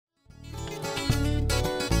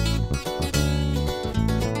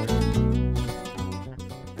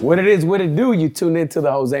What it is, what it do, you tune into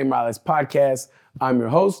the Jose Morales podcast. I'm your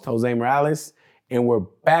host, Jose Morales, and we're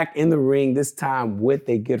back in the ring this time with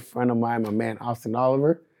a good friend of mine, my man, Austin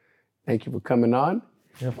Oliver. Thank you for coming on.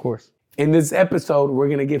 Yeah, of course. In this episode, we're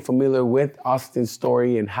gonna get familiar with Austin's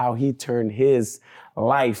story and how he turned his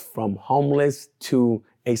life from homeless to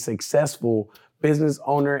a successful business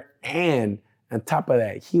owner. And on top of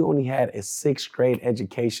that, he only had a 6th grade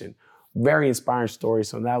education. Very inspiring story.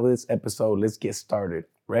 So now with this episode, let's get started.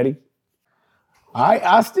 Ready? All right,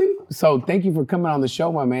 Austin. So thank you for coming on the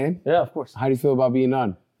show, my man. Yeah, of course. How do you feel about being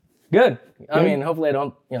on? Good. I mean, hopefully I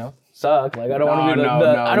don't, suck. Like I don't want to be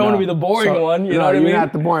I don't want to be the boring one. You know what I mean? You're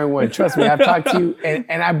not the boring one. Trust me. I've talked to you,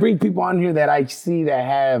 and I bring people on here that I see that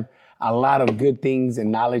have a lot of good things and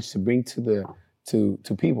knowledge to bring to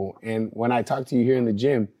people. And when I talk to you here in the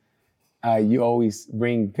gym, you always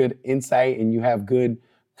bring good insight, and you have good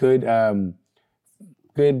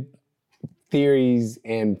theories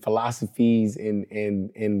and philosophies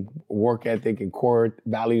and work ethic and core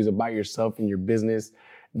values about yourself and your business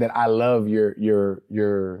that I love your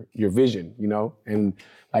vision, And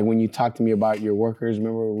like when you talk to me about your workers,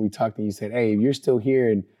 remember when we talked and you said, hey, if you're still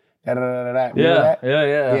here and da da da da da.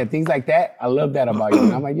 Yeah, things like that. I love that about you.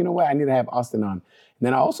 And I'm like, you know what? I need to have Austin on. And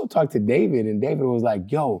then I also talked to David, and David was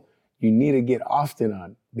like, yo, you need to get Austin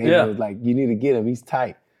on. David was like, you need to get him. He's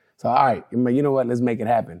tight. So, all right, you know what? Let's make it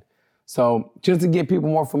happen. So just to get people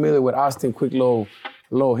more familiar with Austin, quick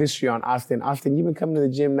little history on Austin. Austin, you've been coming to the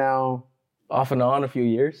gym now? Off and on a few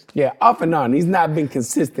years. Yeah, off and on. He's not been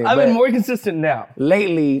consistent. I've been more consistent now.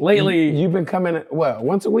 Lately, you've been coming,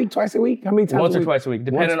 once a week, twice a week? How many times Once or twice a week,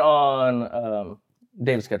 depending on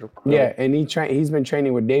David's schedule. Yeah, and he's been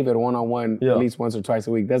training with David one-on-one at least once or twice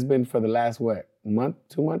a week. That's been for the last, month,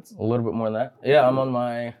 2 months? A little bit more than that. Yeah, I'm on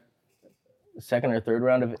my 2nd or 3rd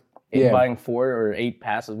round of buying 4 or 8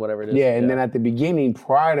 passes, whatever it is. Yeah, and then at the beginning,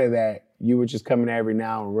 prior to that, you were just coming every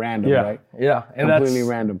now and random, right? Yeah, and completely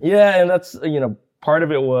random. Yeah, and that's, part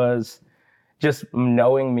of it was just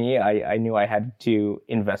knowing me. I knew I had to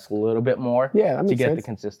invest a little bit more to get the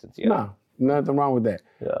consistency. No, nothing wrong with that.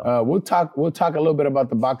 Yeah. We'll talk a little bit about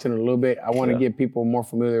the boxing in a little bit. I want to get people more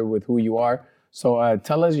familiar with who you are. So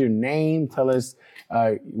tell us your name, tell us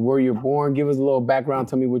where you're born, give us a little background,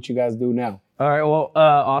 tell me what you guys do now. All right, well,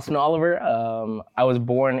 Austin Oliver. I was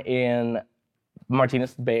born in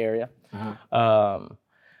Martinez, Bay Area. Uh-huh.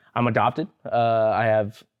 I'm adopted. I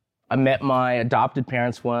met my adopted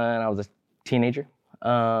parents when I was a teenager.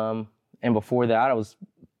 And before that, I was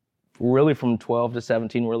really from 12 to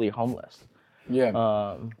 17, really homeless.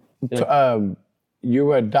 Yeah. You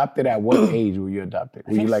were adopted at what age were you adopted?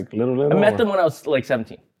 Were you like little? I met them when I was like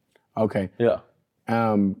 17. Okay. Yeah.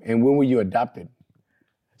 And when were you adopted?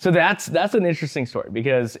 So that's an interesting story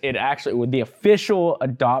because it actually, with the official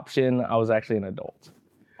adoption, I was actually an adult.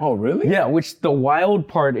 Oh, really? Yeah, which the wild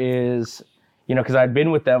part is, because I'd been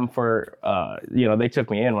with them for, they took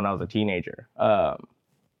me in when I was a teenager.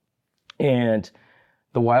 And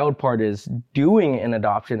the wild part is doing an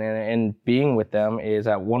adoption and being with them is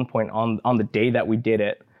at one point on the day that we did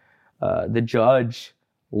it, the judge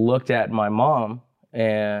looked at my mom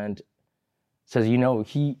and says,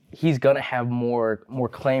 he's gonna have more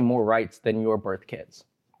claim, more rights than your birth kids.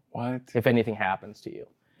 What? If anything happens to you.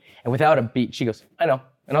 And without a beat, she goes, I know.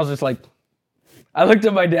 And I was just like, I looked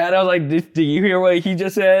at my dad, I was like, do you hear what he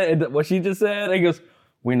just said and what she just said? And he goes,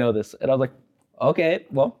 we know this. And I was like, okay,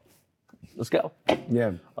 well, let's go.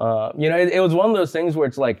 Yeah. It was one of those things where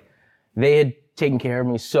it's like, they had taken care of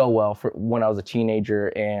me so well for when I was a teenager,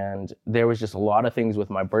 and there was just a lot of things with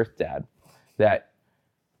my birth dad that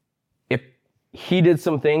if he did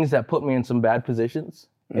some things that put me in some bad positions,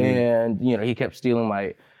 and he kept stealing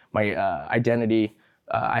my identity.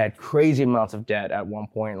 I had crazy amounts of debt at one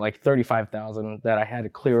point, like $35,000 that I had to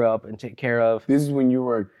clear up and take care of. This is when you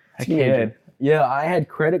were a teenager? Kid. Yeah, I had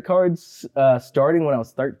credit cards starting when I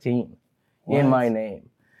was 13 in my name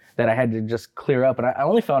that I had to just clear up. And I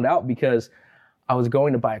only found out because I was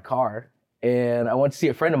going to buy a car and I went to see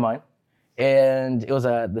a friend of mine, and it was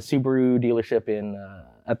the Subaru dealership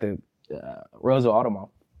at the Rosa Auto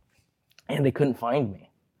Mall, and they couldn't find me.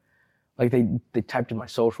 Like they typed in my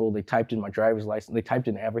social, they typed in my driver's license, they typed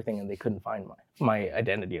in everything, and they couldn't find my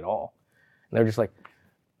identity at all. And they're just like,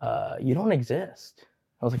 you don't exist.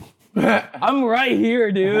 I was like, I'm right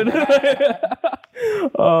here, dude.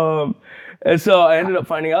 And so I ended up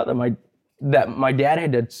finding out that my dad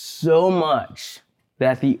had done so much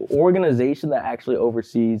that the organization that actually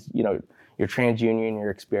oversees, your TransUnion,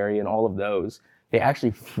 your Experian, all of those, they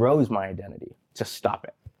actually froze my identity to stop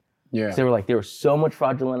it. Yeah. So they were like, there was so much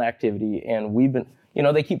fraudulent activity, and we've been,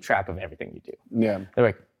 they keep track of everything you do. Yeah. They're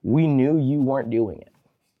like, we knew you weren't doing it.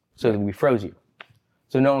 So we froze you.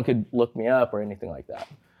 So no one could look me up or anything like that.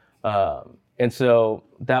 And so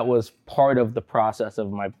that was part of the process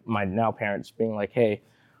of my now parents being like, hey,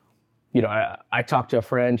 you know, I talked to a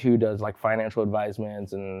friend who does like financial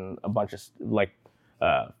advisements and a bunch of like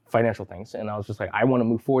financial things. And I was just like, I want to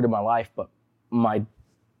move forward in my life, but my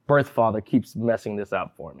birth father keeps messing this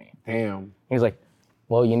up for me. Damn. He's like,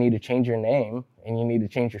 well, you need to change your name and you need to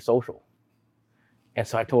change your social. And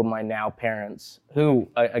so I told my now parents, who,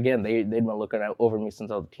 again, they'd been looking over me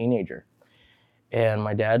since I was a teenager. And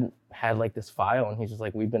my dad had like this file and he's just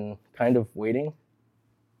like, we've been kind of waiting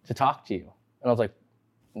to talk to you. And I was like,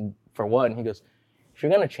 for what? And he goes, if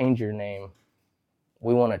you're gonna change your name,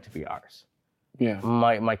 we want it to be ours. Yeah.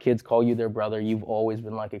 My kids call you their brother. You've always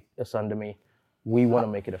been like a son to me. We want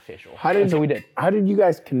to make it official. So we did. How did you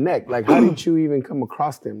guys connect? Like, how did you even come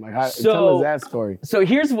across them? Like, tell us that story. So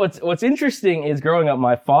here's what's interesting is growing up,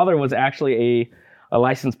 my father was actually a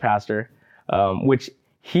licensed pastor, which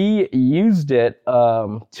he used it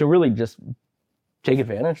to really just take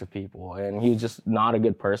advantage of people, and he was just not a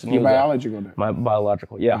good person. Your biological there. My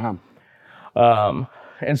biological, yeah.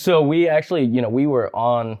 And so we actually, you know, we were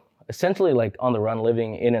essentially like on the run,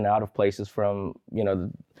 living in and out of places from, you know,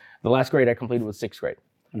 the last grade I completed was 6th grade.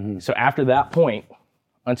 Mm-hmm. So after that point,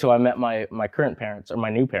 until I met my current parents or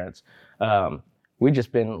my new parents, we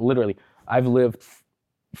just been literally, I've lived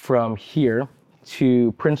from here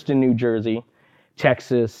to Princeton, New Jersey,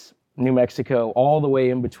 Texas, New Mexico, all the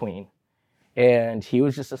way in between. And he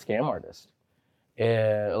was just a scam artist.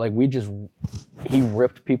 Like he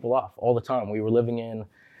ripped people off all the time. We were living in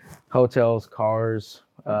hotels, cars,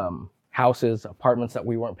 houses, apartments that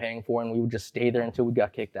we weren't paying for, and we would just stay there until we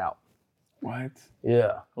got kicked out. What?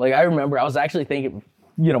 Yeah. Like I remember I was actually thinking,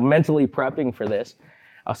 you know, mentally prepping for this.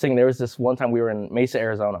 I was thinking there was this one time we were in Mesa,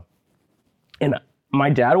 Arizona. And my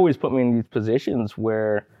dad always put me in these positions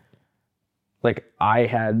where like I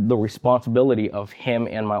had the responsibility of him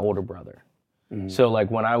and my older brother. Mm-hmm. So like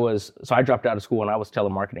I dropped out of school and I was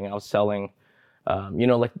telemarketing. I was selling, you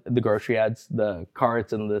know, like the grocery ads, the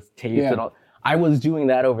carts and the tapes and all. I was doing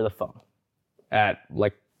that over the phone at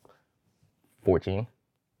like 14,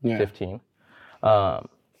 15. So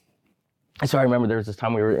I remember there was this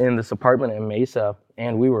time we were in this apartment in Mesa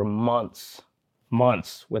and we were months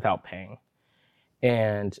without paying.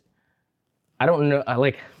 And I don't know,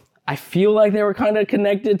 I feel like they were kind of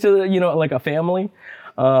connected to, you know, like a family.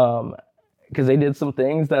 Because they did some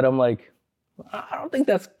things that I'm like, I don't think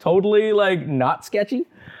that's totally like not sketchy.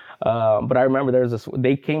 But I remember there was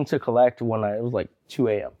they came to collect it was like 2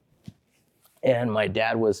 a.m. And my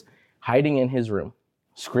dad was hiding in his room,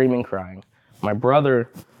 screaming, crying. My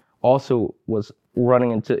brother also was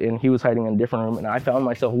and he was hiding in a different room. And I found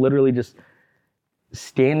myself literally just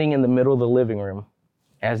standing in the middle of the living room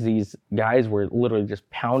as these guys were literally just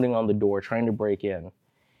pounding on the door, trying to break in.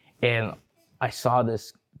 And I saw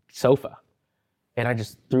this sofa. And I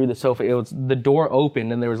just threw the sofa. The door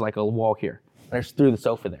opened and there was like a wall here. And I just threw the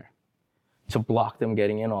sofa there to block them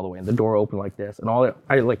getting in all the way. And the door opened like this. And I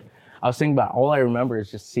was thinking about, all I remember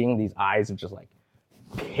is just seeing these eyes of just like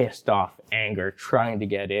pissed off anger, trying to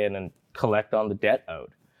get in and collect on the debt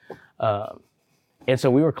owed. And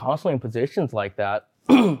so we were constantly in positions like that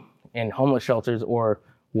in homeless shelters or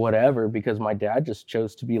whatever, because my dad just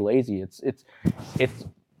chose to be lazy. It's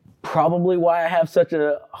probably why I have such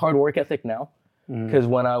a hard work ethic now. Because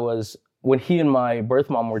when he and my birth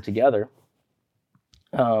mom were together,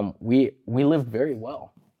 we lived very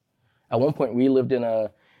well. At one point, we lived in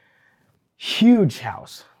a huge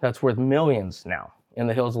house that's worth millions now in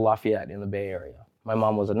the hills of Lafayette in the Bay Area. My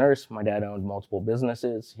mom was a nurse. My dad owned multiple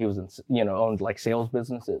businesses. He was owned like sales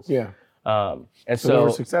businesses. Yeah. And so they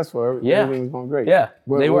were successful. Yeah. Everything was going great. Yeah.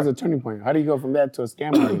 What was a turning point? How do you go from that to a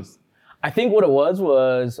scam artist? I think what it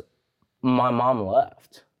was my mom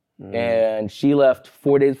left. And she left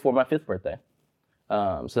 4 days before my 5th birthday.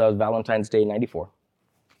 So that was Valentine's Day, 94.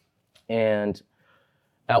 And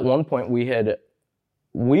at one point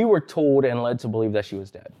we were told and led to believe that she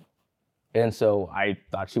was dead. And so I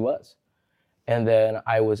thought she was. And then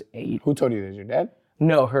I was 8. Who told you this? Your dad?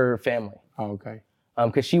 No, her family. Oh, okay.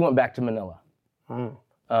 Because she went back to Manila.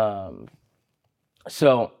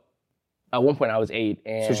 So at one point I was 8.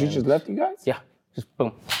 And so she just left you guys? Yeah, just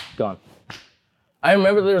boom, gone. I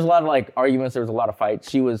remember there was a lot of like arguments. There was a lot of fights.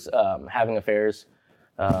 She was having affairs,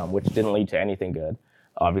 which didn't lead to anything good,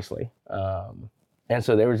 obviously. And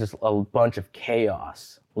so there was just a bunch of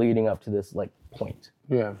chaos leading up to this like point.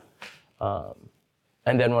 Yeah.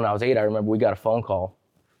 And then when I was 8, I remember we got a phone call,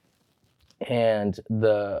 and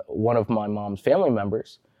one of my mom's family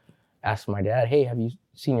members asked my dad, "Hey, have you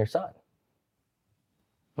seen your son?"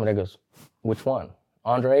 My dad goes, "Which one?"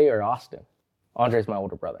 Andre or Austin? Andre's my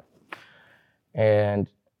older brother. And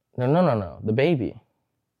no, the baby.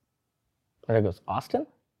 And I goes, Austin?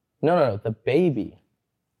 No, the baby.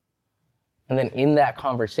 And then in that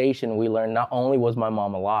conversation, we learned not only was my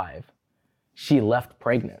mom alive, she left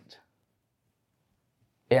pregnant.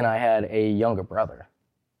 And I had a younger brother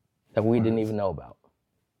that we didn't even know about.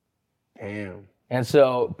 Damn. And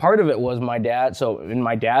so part of it was my dad. So in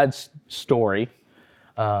my dad's story,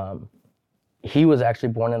 he was actually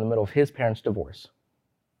born in the middle of his parents' divorce.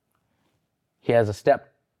 He has a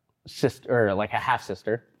step sister, or like a half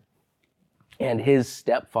sister, and his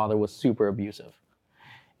stepfather was super abusive.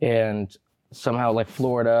 And somehow like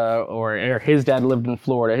Florida, or his dad lived in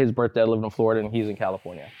Florida, his birth dad lived in Florida, and he's in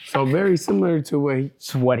California. So very similar to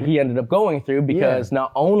what he ended up going through, because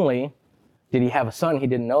not only did he have a son he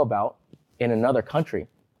didn't know about in another country,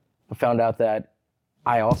 but found out that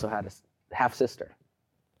I also had a half sister.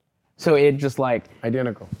 So it just like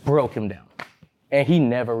identical broke him down, and he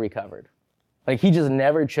never recovered. Like he just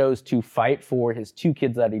never chose to fight for his two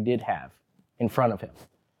kids that he did have in front of him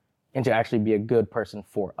and to actually be a good person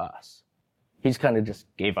for us. He just kind of just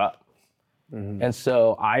gave up. Mm-hmm. And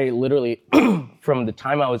so I literally, from the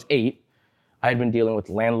time I was 8, I had been dealing with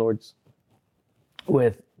landlords,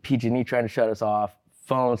 with PG&E trying to shut us off,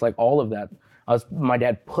 phones, like all of that. My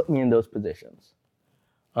dad put me in those positions.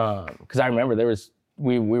 Because I remember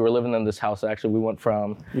we were living in this house. Actually, we went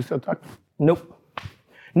from. You still talk? Nope.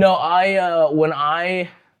 No, when I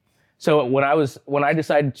was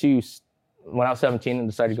 17 and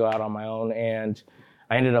decided to go out on my own, and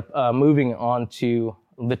I ended up moving on to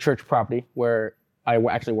the church property where I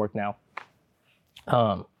actually work now.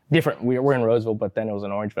 Different. We're in Roseville, but then it was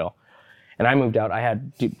in Orangeville, and I moved out. I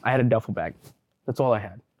had a duffel bag. That's all I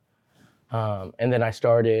had. And then I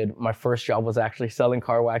started. My first job was actually selling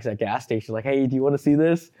car wax at gas stations. Like, hey, do you want to see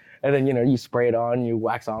this? And then you spray it on, you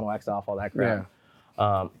wax on, wax off, all that crap. Yeah.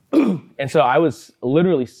 And so I was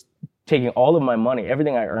literally taking all of my money,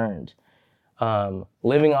 everything I earned,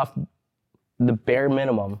 living off the bare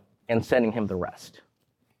minimum and sending him the rest.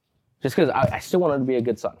 Just because I still wanted to be a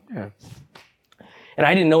good son. Yeah. And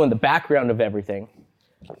I didn't know in the background of everything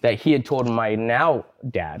that he had told my now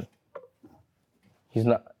dad,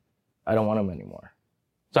 I don't want him anymore.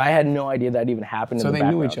 So I had no idea that even happened in the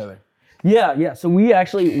background. So they knew each other? Yeah. So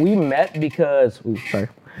we met because, sorry.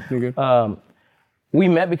 You're good. We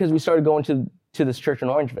met because we started going to this church in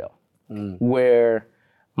Orangeville, where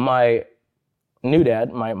my new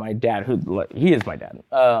dad, my dad, he is my dad,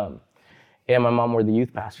 and my mom were the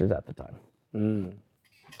youth pastors at the time.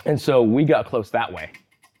 And so we got close that way.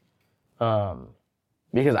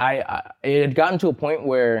 Because it had gotten to a point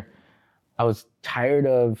where I was tired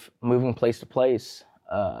of moving place to place.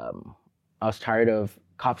 I was tired of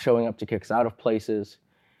cops showing up to kick us out of places,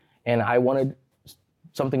 and I wanted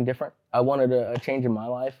something different. I wanted a change in my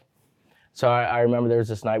life. So I remember there was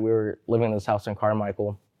this night we were living in this house in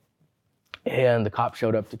Carmichael, and the cops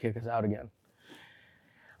showed up to kick us out again.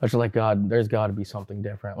 I was just like, God, there's got to be something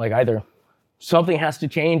different. Like either something has to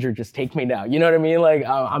change or just take me now. You know what I mean? Like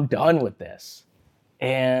I'm done with this.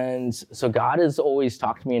 And so God has always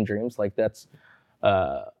talked to me in dreams. Like that's,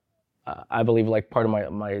 I believe like part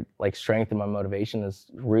of my like strength and my motivation is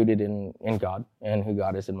rooted in God and who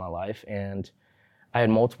God is in my life. And I had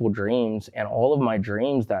multiple dreams, and all of my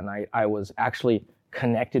dreams that night, I was actually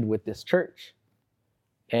connected with this church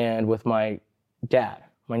and with my dad,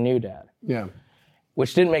 my new dad. Yeah.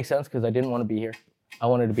 Which didn't make sense because I didn't want to be here. I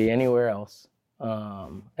wanted to be anywhere else.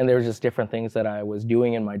 And there was just different things that I was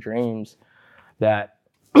doing in my dreams that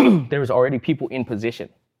there was already people in position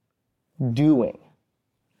doing.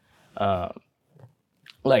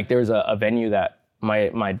 Like there was a venue that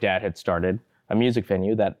my dad had started, a music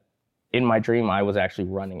venue that in my dream, I was actually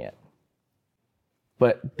running it.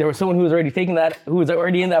 But there was someone who was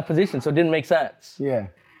already in that position, so it didn't make sense. Yeah.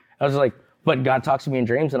 I was like, but God talks to me in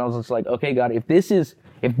dreams, and I was just like, okay, God, if this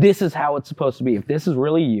is how it's supposed to be, if this is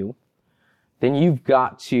really you, then you've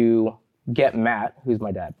got to get Matt, who's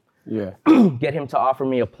my dad, get him to offer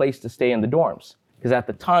me a place to stay in the dorms. Because at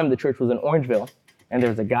the time, the church was in Orangeville, and there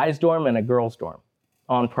was a guy's dorm and a girl's dorm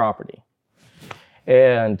on property.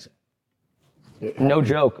 And no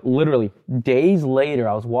joke, literally, days later,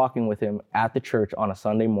 I was walking with him at the church on a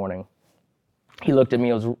Sunday morning. He looked at me,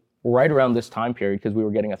 it was right around this time period because we were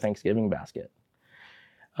getting a Thanksgiving basket.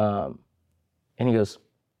 And he goes,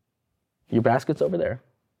 your basket's over there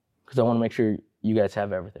because I want to make sure you guys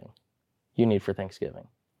have everything you need for Thanksgiving.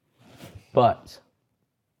 But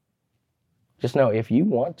just know, if you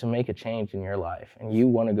want to make a change in your life and you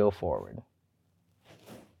want to go forward,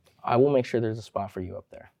 I will make sure there's a spot for you up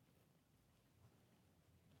there.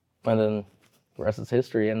 And then the rest is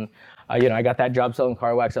history. And I got that job selling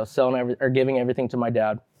car wax. I was selling giving everything to my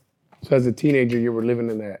dad. So as a teenager, you were living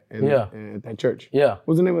in that church. Yeah.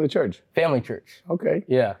 What's the name of the church? Family Church. Okay.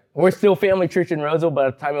 Yeah. We're still Family Church in Roseville, but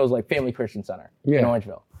at the time it was like Family Christian Center in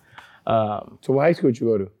Orangeville. So what high school did you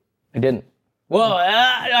go to? I didn't. Well,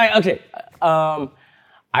 okay.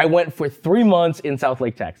 I went for 3 months in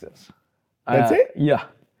Southlake, Texas. That's it? Yeah.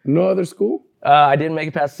 No other school? I didn't make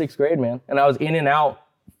it past 6th grade, man. And I was in and out.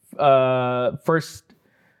 I was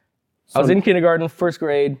in kindergarten, 1st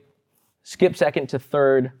grade, skipped 2nd to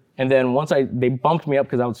 3rd. And then once they bumped me up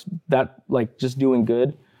because I was just doing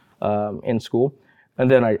good in school. And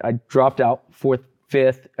then I dropped out 4th,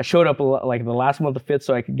 5th. I showed up like the last month of 5th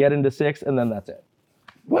so I could get into 6th, and then that's it.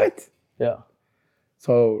 What? Yeah.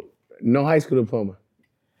 So no high school diploma?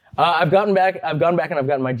 I've gone back and I've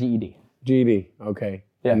gotten my GED. GED, okay.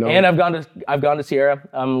 Yeah, no. And I've gone to Sierra.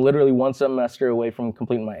 I'm literally 1 semester away from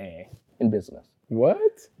completing my AA in business.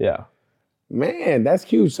 What? Yeah. Man, that's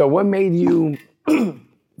huge. So what made you,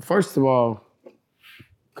 first of all,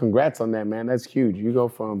 congrats on that, man. That's huge. You go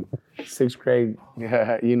from 6th grade,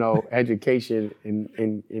 education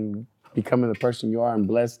in becoming the person you are and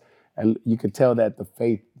blessed. And you could tell that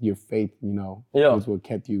your faith, was what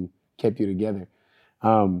kept you together.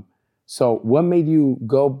 So what made you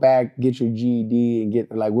go back, get your GED, and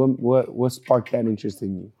get what sparked that interest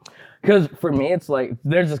in you? Because for me, it's like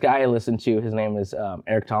there's this guy I listen to. His name is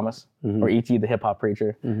Eric Thomas, or E.T. the hip hop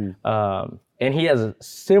preacher, and he has a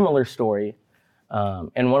similar story.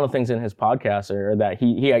 And one of the things in his podcast are that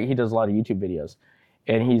he does a lot of YouTube videos,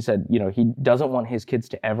 and he said he doesn't want his kids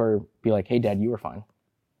to ever be like, "Hey, Dad, you were fine,"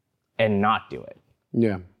 and not do it.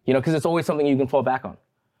 Yeah. Because it's always something you can fall back on.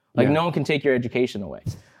 No one can take your education away.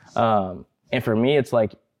 And for me, it's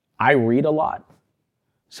like I read a lot.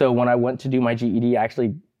 So when I went to do my GED, I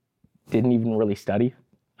actually didn't even really study.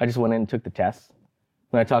 I just went in and took the tests.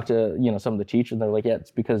 When I talked to some of the teachers, they're like, "Yeah,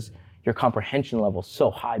 it's because your comprehension level is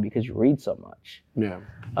so high because you read so much."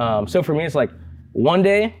 Yeah. So for me, it's like one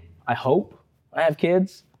day I hope I have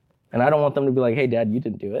kids, and I don't want them to be like, "Hey, Dad, you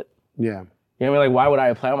didn't do it." Yeah. You know what I mean? Like, why would I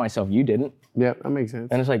apply myself? You didn't. Yeah, that makes sense.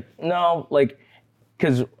 And it's like, no,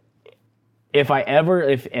 because if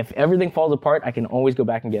everything falls apart, I can always go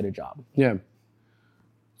back and get a job. Yeah.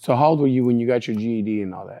 So how old were you when you got your GED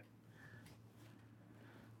and all that?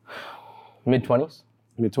 Mid-20s.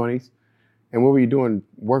 Mid-20s? And what were you doing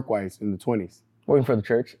work-wise in the 20s? Working for the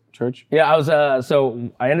church. Church? Yeah, I was,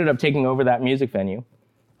 so I ended up taking over that music venue.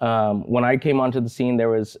 When I came onto the scene, there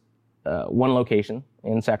was one location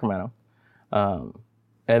in Sacramento.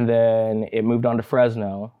 And then it moved on to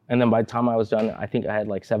Fresno. And then by the time I was done, I think I had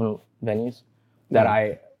like 7 venues that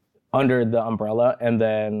I, under the umbrella. And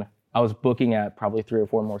then I was booking at probably 3 or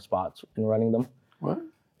 4 more spots and running them. What?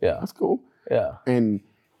 Yeah. That's cool. Yeah. And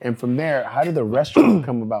from there, how did the restaurant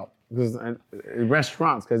come about? Because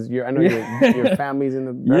restaurants, because I know your family's in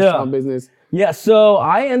the restaurant business. Yeah, so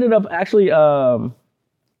I ended up actually, the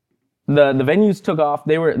venues took off.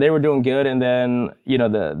 They were doing good, and then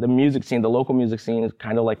the music scene, the local music scene,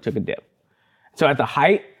 kind of like took a dip. So at the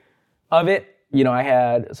height of it, I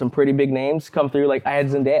had some pretty big names come through. Like I had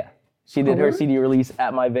Zendaya. She did her CD release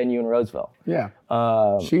at my venue in Roseville. Yeah.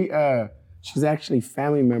 She's actually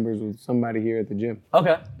family members with somebody here at the gym.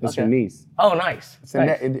 Okay. That's her niece. Oh, nice.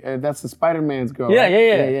 That's the Spider-Man's girl. Yeah,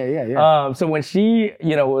 right? Yeah. So when she,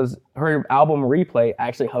 was her album Replay, I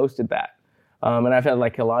actually hosted that. And I've had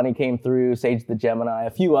like Kalani came through, Sage the Gemini, a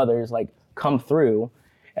few others like come through.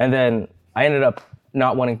 And then I ended up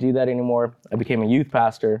not wanting to do that anymore. I became a youth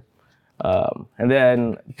pastor. And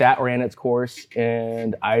then that ran its course,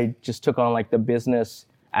 and I just took on like the business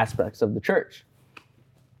aspects of the church.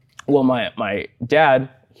 Well, my dad,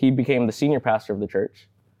 he became the senior pastor of the church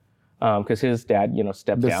because his dad,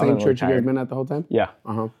 stepped down. The same church you guys been at the whole time? Yeah.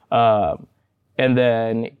 And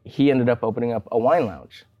then he ended up opening up a wine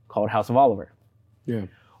lounge called House of Oliver. Yeah.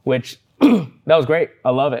 Which, that was great.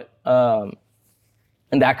 I love it. And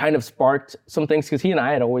that kind of sparked some things because he and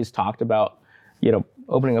I had always talked about,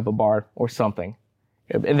 opening up a bar or something.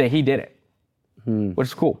 And then he did it, which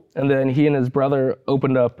is cool. And then he and his brother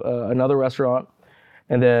opened up another restaurant.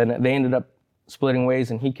 And then they ended up splitting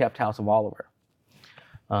ways, and he kept House of Oliver.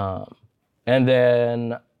 And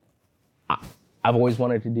then I've always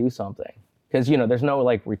wanted to do something because there's no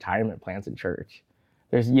like retirement plans in church.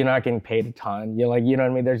 You're not getting paid a ton. You're like, what I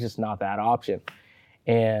mean? There's just not that option.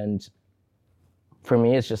 And for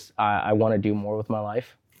me, it's just I want to do more with my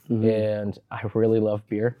life, and I really love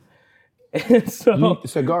beer. So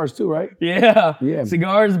cigars too, right? Yeah.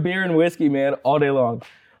 Cigars, beer, and whiskey, man, all day long.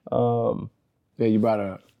 Yeah, you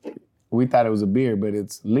brought we thought it was a beer, but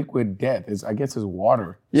it's liquid death. I guess it's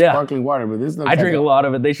water. Yeah. Sparkling water, but this looks I drink a lot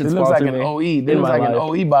of it. They should This looks sponsor like an me. OE. This in looks my like an life.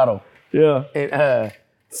 OE bottle. Yeah. And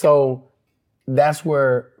so that's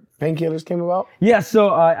where Painkillers came about? Yeah,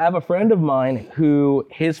 so I have a friend of mine who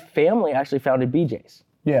his family actually founded BJ's.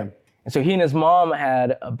 Yeah. And so he and his mom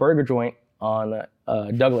had a burger joint on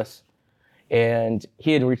Douglas. And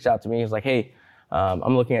he had reached out to me. He was like, hey,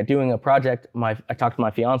 I'm looking at doing a project. I talked to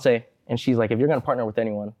my fiance, and she's like, if you're gonna partner with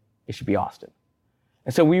anyone, it should be Austin.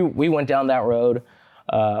 And so we went down that road.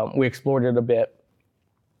 We explored it a bit.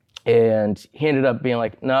 And he ended up being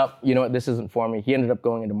like, no, you know what, this isn't for me. He ended up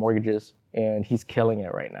going into mortgages, and he's killing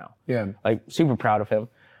it right now. Yeah. Like, super proud of him.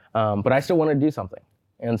 But I still wanted to do something.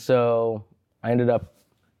 And so I ended up.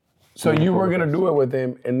 So you were gonna do it with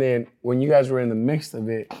him, and then when you guys were in the mix of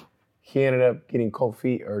it, he ended up getting cold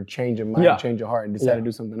feet or changing mind, change of heart, and decided to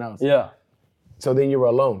do something else. Yeah. So then you were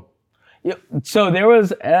alone. Yeah. So there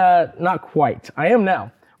was, not quite. I am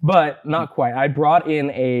now, but not quite. I brought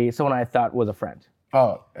in someone I thought was a friend.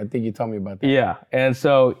 Oh, I think you told me about that. Yeah. And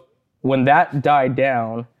so when that died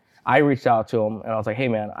down, I reached out to him and I was like, hey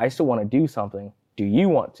man, I still want to do something. Do you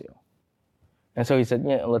want to? And so he said,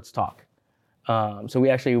 yeah, let's talk. So we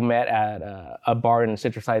actually met at a bar in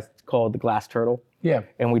Citrus Heights called the Glass Turtle. Yeah.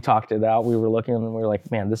 And we talked it out. We were looking and we were like,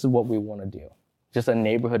 man, this is what we want to do. Just a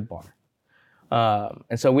neighborhood bar.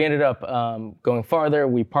 And so we ended up going farther.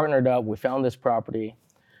 We partnered up. We found this property.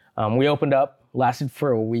 We opened up, lasted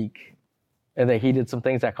for a week. And then he did some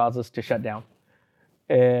things that caused us to shut down.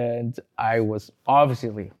 And I was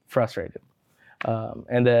obviously frustrated.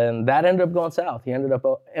 And then that ended up going south. He ended up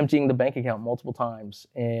emptying the bank account multiple times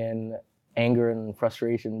in anger and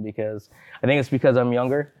frustration because I think it's because I'm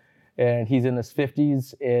younger and he's in his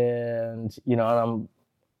 50s and, you know, I'm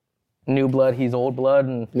new blood, he's old blood.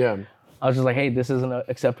 And Yeah. I was just like, hey, this isn't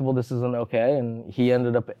acceptable. This isn't okay. And he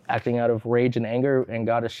ended up acting out of rage and anger and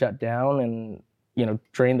got us shut down and, you know,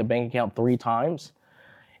 drained the bank account 3 times.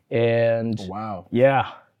 And Wow.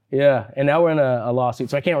 yeah. And now we're in a lawsuit,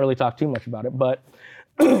 so I can't really talk too much about it, but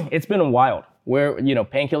it's been wild. Where, you know,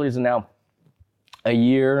 Painkillers is now a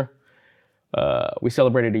year. We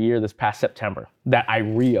celebrated a year this past September that I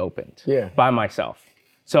reopened by myself.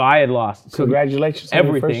 So I had lost. Congratulations on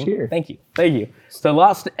everything. your first year. Thank you. So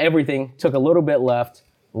lost everything, took a little bit left,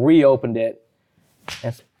 reopened it.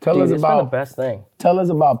 And Tell us it's about been the best thing. Tell us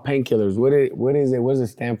about Painkillers. What is it? What does it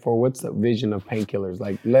stand for? What's the vision of Painkillers?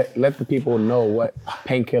 Like, let the people know what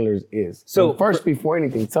Painkillers is. So first, before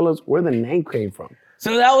anything, tell us where the name came from.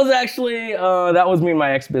 So that was actually that was me and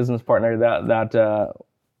my ex-business partner that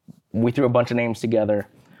we threw a bunch of names together.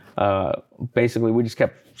 Basically, we just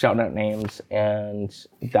kept shouting out names, and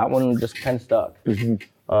that one just kind of stuck.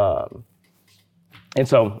 And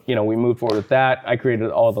so, you know, we moved forward with that. I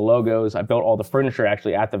created all the logos. I built all the furniture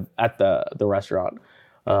actually at the restaurant,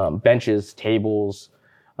 benches, tables,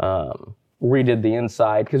 redid the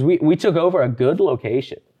inside because we took over a good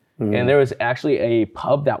location, and there was actually a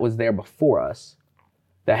pub that was there before us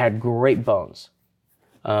that had great bones.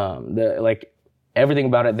 Everything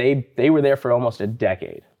about it, they were there for almost a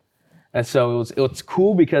decade, and so it was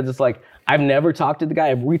cool because it's like I've never talked to the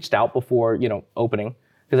guy. I've reached out before, you know, opening.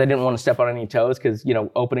 Because I didn't want to step on any toes because, you know,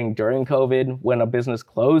 opening during COVID, when a business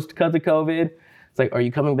closed because of COVID, it's like, are you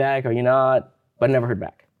coming back? Are you not? But I never heard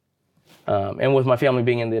back. And with my family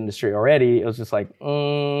being in the industry already, it was just like,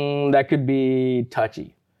 that could be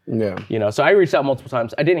touchy. Yeah. You know, so I reached out multiple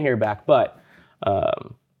times. I didn't hear back, but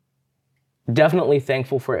definitely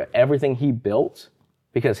thankful for everything he built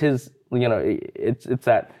because his, you know, it's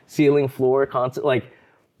that ceiling floor concept. Like,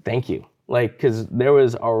 thank you. Like, because there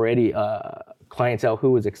was already clientele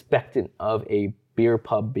who was expectant of a beer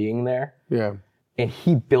pub being there. Yeah. And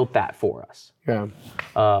he built that for us. Yeah.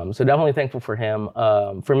 So definitely thankful for him.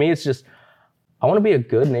 For me, it's just, I want to be a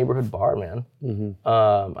good neighborhood bar, man.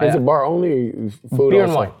 Mm-hmm. Is it bar only or food beer also?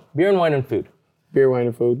 And wine. Beer and wine and food. Beer, wine,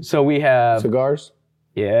 and food. So we have cigars?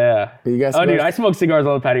 Yeah. You got cigars? Oh, dude, I smoke cigars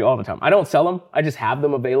on the patio all the time. I don't sell them. I just have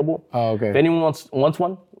them available. Oh, okay. If anyone wants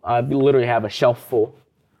one, I literally have a shelf full.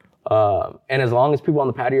 And as long as people on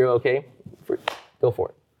the patio are okay, go for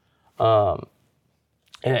it.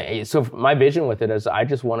 And so my vision with it is I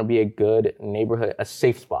just want to be a good neighborhood, a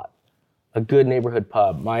safe spot, a good neighborhood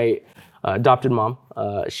pub. My adopted mom,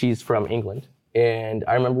 she's from England. And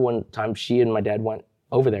I remember one time she and my dad went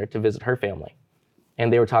over there to visit her family.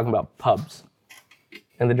 And they were talking about pubs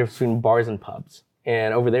and the difference between bars and pubs.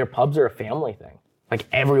 And over there, pubs are a family thing. Like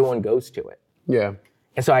everyone goes to it. Yeah.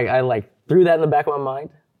 And so I like threw that in the back of my mind.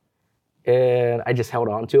 And I just held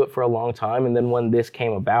on to it for a long time. And then when this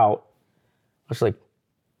came about, I was like,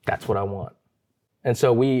 that's what I want. And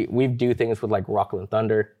so we do things with like Rockland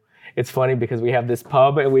Thunder. it's funny because we have this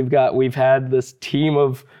pub and we've had this team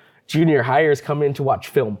of junior hires come in to watch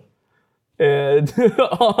film and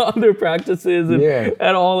all their practices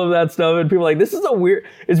and all of that stuff. And people are like,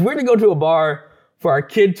 it's weird to go to a bar for our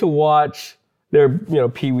kid to watch their,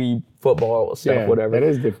 pee-wee football stuff, whatever. That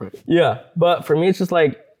is different. Yeah. But for me, it's just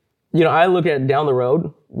like, I look at down the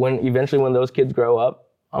road when those kids grow up,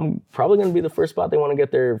 I'm probably going to be the first spot they want to get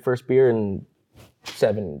their first beer in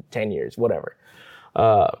 7, 10 years, whatever.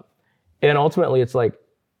 And ultimately it's like,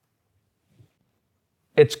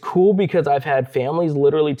 it's cool because I've had families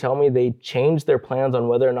literally tell me they changed their plans on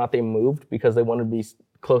whether or not they moved because they wanted to be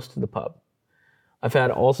close to the pub. I've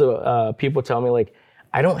had also people tell me like,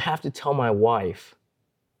 I don't have to tell my wife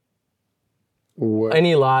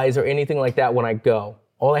any lies or anything like that when I go.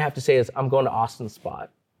 All I have to say is I'm going to Austin's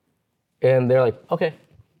spot. And they're like, okay.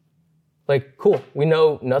 Like, cool. We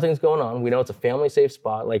know nothing's going on. We know it's a family safe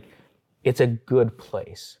spot. Like, it's a good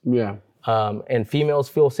place. Yeah. And females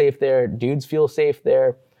feel safe there. Dudes feel safe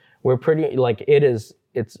there. We're pretty, like, it's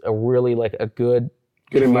a really, like, a good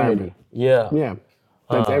environment. Yeah. Yeah.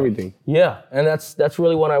 That's everything. Yeah. And that's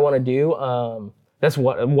really what I want to do. That's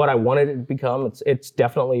what I wanted it to become. It's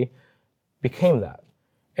definitely became that.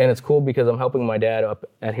 And it's cool because I'm helping my dad up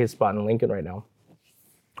at his spot in Lincoln right now.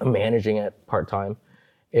 I'm managing it part-time.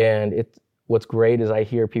 And what's great is I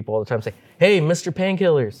hear people all the time say, hey, Mr.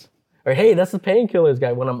 Painkillers. Or, hey, that's the Painkillers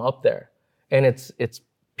guy when I'm up there. And it's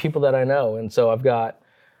people that I know. And so I've got,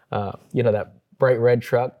 that bright red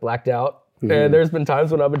truck blacked out. Mm-hmm. And there's been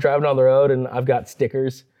times when I've been driving on the road and I've got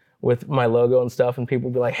stickers with my logo and stuff. And people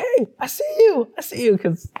be like, hey, I see you.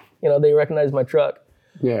 Because, they recognize my truck.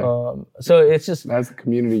 Yeah. So it's just... That's the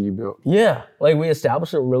community you built. Yeah. Like we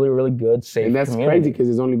established a really, really good, safe community. And that's crazy because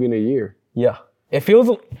it's only been a year. Yeah. It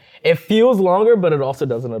feels longer, but it also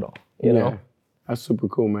doesn't at all. You know? That's super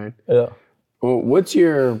cool, man. Yeah. Well,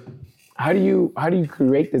 how do you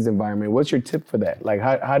create this environment? What's your tip for that? Like,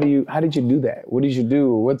 how did you do that? What did you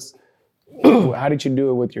do? How did you do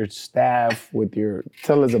it with your staff,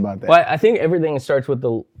 tell us about that. Well, I think everything starts with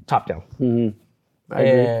the top down. Mm-hmm. I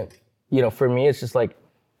agree. And, for me, it's just like,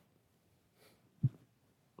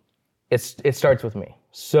 it starts with me.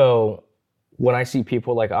 So when I see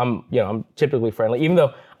people, like I'm typically friendly, even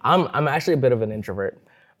though I'm actually a bit of an introvert.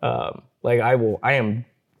 I am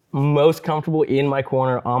most comfortable in my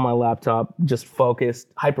corner on my laptop, just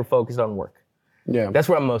hyper focused on work. Yeah. That's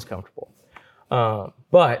where I'm most comfortable.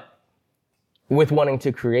 But with wanting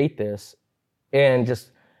to create this and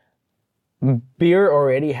just beer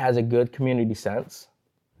already has a good community sense.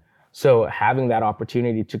 So having that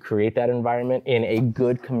opportunity to create that environment in a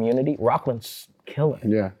good community, Rockland's killer.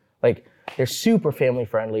 Yeah. Like they're super family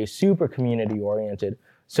friendly, super community oriented.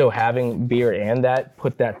 So having beer and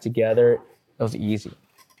put that together, it was easy.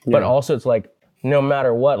 Yeah. But also it's like, no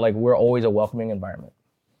matter what, like we're always a welcoming environment,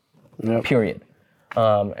 period.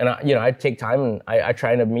 And I take time and I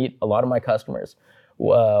try to meet a lot of my customers.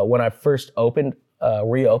 When I first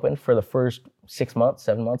reopened for the first 6 months,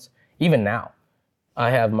 7 months, even now, I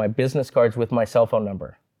have my business cards with my cell phone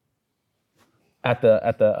number at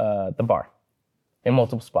the bar in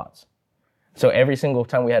multiple spots. So every single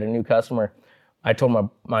time we had a new customer, I told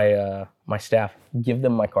my staff, give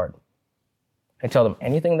them my card. I tell them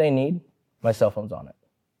anything they need, my cell phone's on it.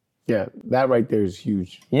 Yeah, that right there is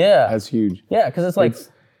huge. Yeah. That's huge. Yeah, because it's like...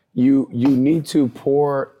 You need to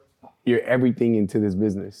pour your everything into this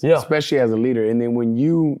business, especially as a leader. And then when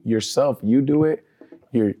you do it,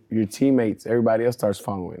 your teammates, everybody else starts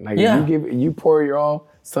following. Like you pour your all,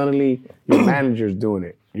 suddenly your manager's doing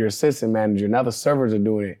it, your assistant manager, now the servers are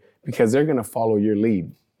doing it because they're gonna follow your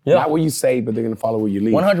lead. Yeah. Not what you say, but they're gonna follow what you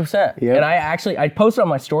lead. 100%. Yeah. And I posted on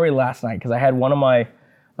my story last night because I had one of my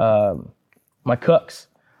my cooks.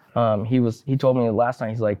 He told me last night,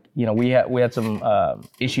 he's like, we had some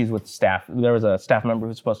issues with staff. There was a staff member who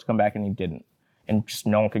was supposed to come back and he didn't, and just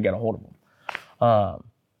no one could get a hold of him.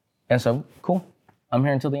 And so, cool, I'm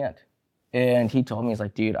here until the end. And he told me, he's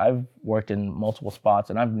like, dude, I've worked in multiple spots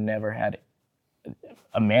and I've never had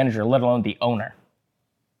a manager, let alone the owner.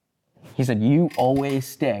 He said, you always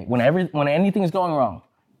stay. When anything's going wrong,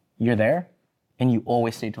 you're there and you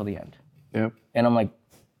always stay till the end. Yep. And I'm like,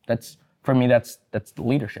 for me, that's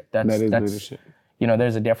leadership. That is leadership.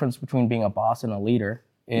 There's a difference between being a boss and a leader.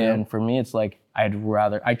 And for me, it's like, I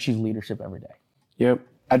choose leadership every day. Yep.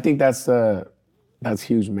 I think that's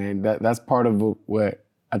huge, man. That's part of what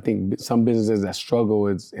I think some businesses that struggle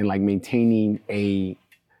is in like maintaining a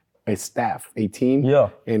staff, a team. Yeah.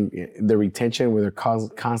 And the retention where they're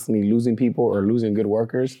constantly losing people or losing good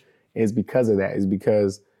workers is because of that. Is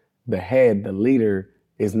because the leader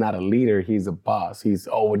is not a leader, he's a boss. He's,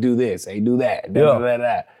 we'll do this, hey, do that,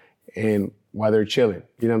 that. and while they're chilling.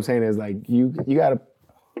 You know what I'm saying? It's like you got to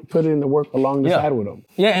put in the work along the side with them.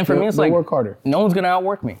 Yeah, and for me, it's like work harder. No one's gonna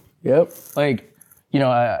outwork me. Yep. Like, you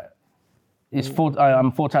know,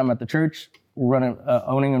 I'm full time at the church,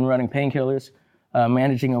 owning and running Painkillers,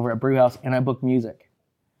 managing over at Brew House, and I book music.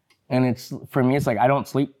 And it's for me, it's like I don't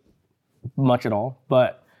sleep much at all,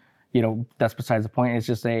 but you know that's besides the point. It's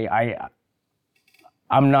just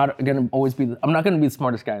I'm not gonna be the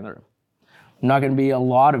smartest guy in the room. I'm not gonna be a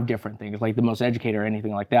lot of different things, like the most educated or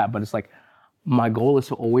anything like that. But it's like my goal is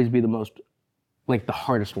to always be the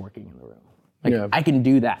hardest working in the room. Like I can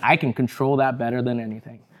do that. I can control that better than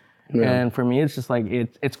anything. Yeah. And for me, it's just like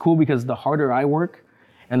it's cool because the harder I work,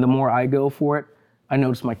 and the more I go for it, I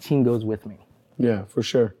notice my team goes with me. Yeah, for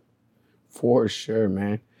sure. For sure,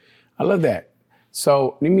 man. I love that.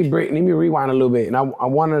 So let me rewind a little bit, and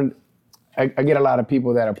I get a lot of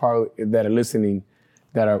people that are listening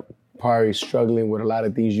that are probably struggling with a lot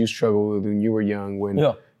of things you struggled with when you were young, when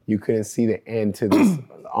you couldn't see the end to this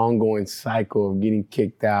ongoing cycle of getting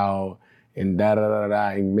kicked out and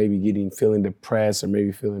and maybe feeling depressed or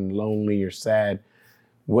maybe feeling lonely or sad.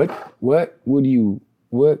 What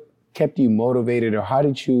kept you motivated, or how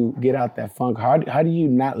did you get out that funk? How do you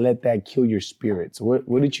not let that kill your spirits?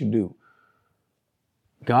 What did you do?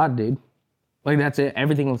 God, dude. Like that's it.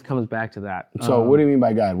 Everything comes back to that. So what do you mean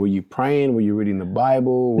by God? Were you praying? Were you reading the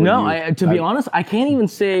Bible? To be honest, I can't even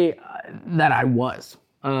say that I was.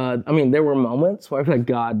 I mean, there were moments where I was like,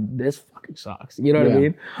 God, this fucking sucks. You know what I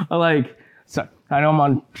mean? So I know I'm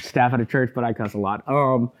on staff at a church, but I cuss a lot.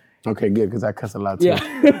 Okay, good, because I cuss a lot too. Yeah.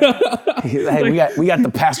 Hey, we got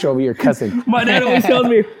the pastor over here cussing. My dad always tells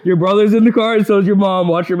me, your brother's in the car and so is your mom,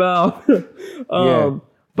 watch your mouth.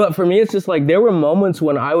 But for me, it's just like, there were moments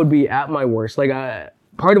when I would be at my worst. Like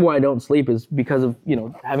part of why I don't sleep is because of, you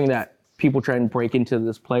know, having that people try and break into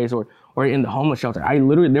this place or in the homeless shelter.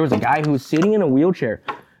 There was a guy who was sitting in a wheelchair.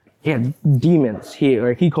 He had demons,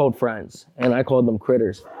 he called friends, and I called them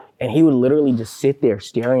critters. And he would literally just sit there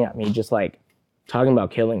staring at me, just like talking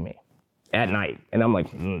about killing me at night. And I'm like,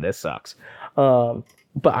 this sucks. But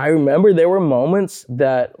I remember there were moments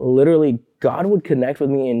that literally God would connect with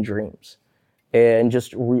me in dreams. And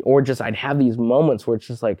I'd have these moments where it's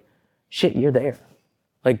just like, shit, you're there.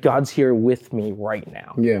 Like God's here with me right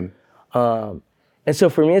now. Yeah. And so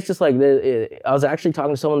for me, it's just like, I was actually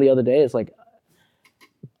talking to someone the other day. It's like,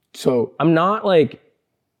 so I'm not like,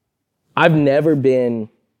 I've never been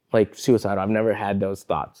like suicidal. I've never had those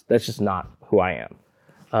thoughts. That's just not who I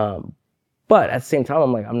am. But at the same time,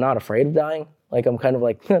 I'm like, I'm not afraid of dying. Like, I'm kind of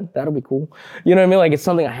like, that'll be cool. You know what I mean? Like, it's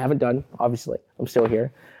something I haven't done, obviously. I'm still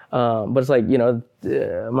here. But it's like, you know,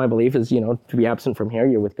 my belief is, you know, to be absent from here,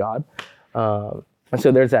 you're with God. And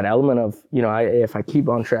so there's that element of, you know, if I keep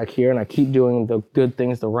on track here and I keep doing the good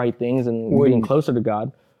things, the right things, and being closer to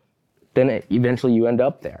God, then eventually you end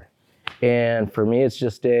up there. And for me, it's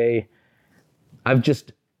just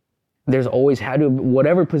there's always had to,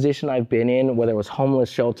 whatever position I've been in, whether it was homeless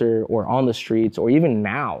shelter or on the streets or even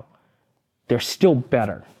now, they're still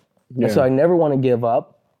better. Yeah. And so I never want to give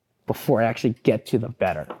up before I actually get to the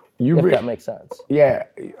better, if that makes sense. Yeah,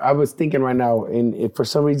 I was thinking right now, and if for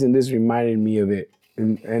some reason this reminded me of it,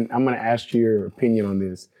 and I'm going to ask you your opinion on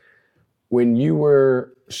this. When you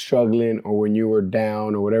were struggling or when you were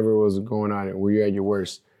down or whatever was going on, where you're at your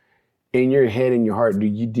worst, in your head and your heart,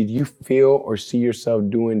 did you feel or see yourself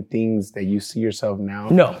doing things that you see yourself now?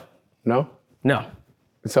 No. No? No.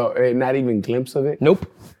 So not even a glimpse of it? Nope.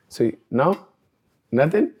 So no?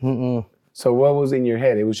 Nothing? Mm-mm. So what was in your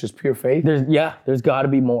head? It was just pure faith? There's got to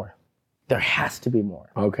be more. There has to be more.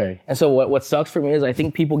 Okay. And so what sucks for me is I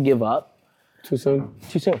think people give up. Too soon?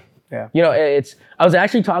 Too soon. Yeah. You know, I was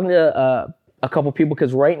actually talking to a couple people,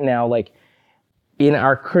 because right now, like in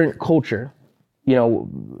our current culture, you know,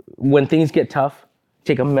 when things get tough,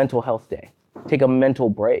 take a mental health day, take a mental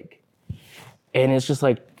break. And it's just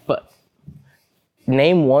like, but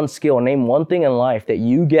name one skill, name one thing in life that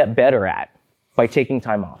you get better at by taking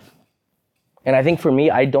time off. And I think for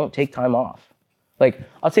me, I don't take time off. Like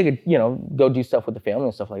I'll go do stuff with the family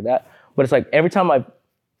and stuff like that. But it's like every time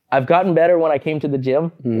I've gotten better when I came to the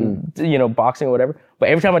gym, you know, boxing or whatever. But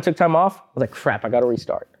every time I took time off, I was like, crap, I got to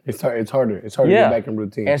restart. It's harder. It's harder to get back in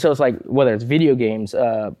routine. And so it's like, whether it's video games,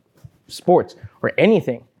 sports, or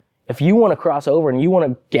anything, if you want to cross over and you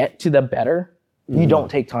want to get to the better, you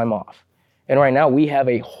don't take time off. And right now we have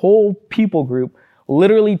a whole people group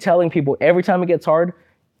literally telling people every time it gets hard,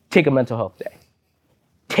 take a mental health day.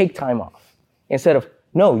 Take time off. Instead of,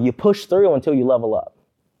 no, you push through until you level up.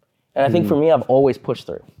 And I think for me, I've always pushed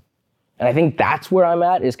through. And I think that's where I'm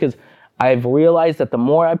at, is because I've realized that the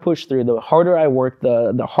more I push through, the harder I work,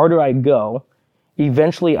 the harder I go,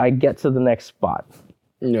 eventually I get to the next spot.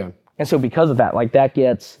 Yeah. And so because of that, like that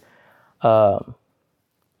gets,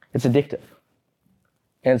 it's addictive.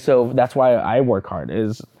 And so that's why I work hard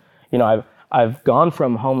is, you know, I've gone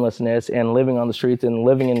from homelessness and living on the streets and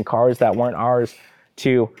living in cars that weren't ours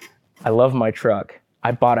to, I love my truck.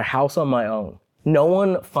 I bought a house on my own. No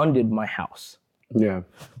one funded my house. Yeah.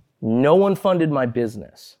 No one funded my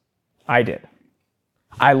business. I did.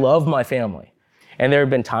 I love my family. And there have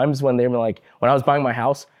been times when they were like, when I was buying my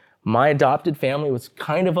house, my adopted family was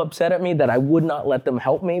kind of upset at me that I would not let them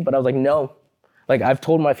help me. But I was like, no. Like I've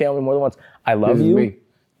told my family more than once, I love you. Me.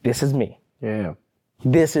 This is me. Yeah.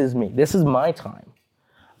 This is me. This is my time.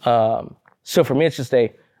 So for me, it's just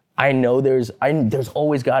I know there's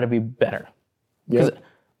always got to be better. Because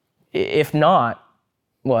if not,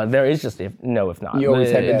 well, there is just if not. You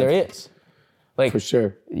always had that. There is. Like, For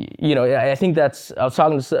sure. You know, I think I was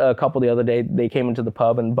talking to a couple the other day, they came into the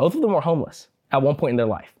pub and both of them were homeless at one point in their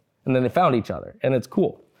life. And then they found each other and it's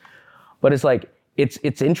cool. But it's like,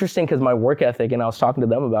 it's interesting because my work ethic, and I was talking to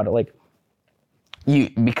them about it, like,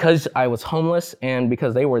 because I was homeless and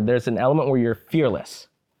because there's an element where you're fearless.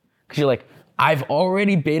 Because you're like, I've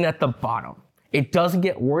already been at the bottom. It doesn't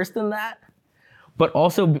get worse than that. But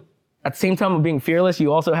also, at the same time of being fearless,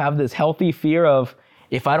 you also have this healthy fear of,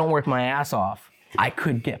 if I don't work my ass off, I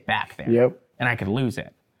could get back there. Yep. And I could lose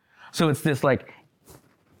it. So it's this like,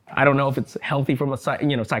 I don't know if it's healthy from a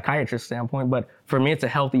psychiatrist standpoint, but for me, it's a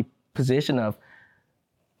healthy position of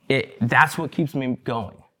it. That's what keeps me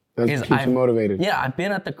going. That keeps you motivated. Yeah, I've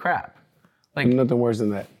been at the crap. Like nothing worse than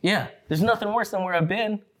that. Yeah, there's nothing worse than where I've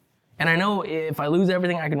been. And I know if I lose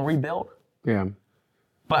everything, I can rebuild. Yeah.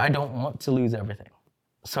 But I don't want to lose everything.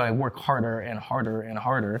 So I work harder and harder and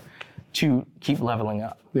harder to keep leveling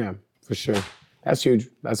up. Yeah, for sure. That's huge.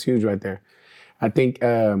 That's huge right there. I think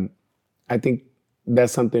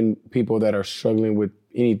that's something people that are struggling with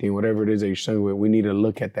anything, whatever it is that you're struggling with, we need to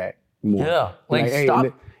look at that more. Yeah, like hey, stop.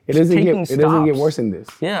 It doesn't get worse than this.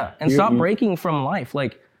 Yeah, and stop breaking from life.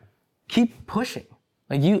 Like, keep pushing.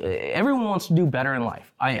 Like everyone wants to do better in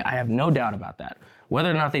life. I have no doubt about that.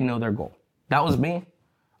 Whether or not they know their goal. That was me.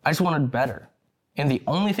 I just wanted better. And the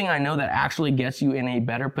only thing I know that actually gets you in a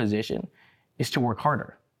better position is to work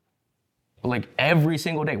harder. Like every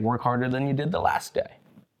single day, work harder than you did the last day.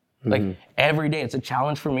 Like every day, it's a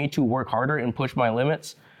challenge for me to work harder and push my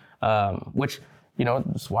limits, which, you know,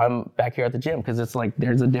 that's why I'm back here at the gym, because it's like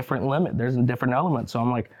there's a different limit, there's a different element. So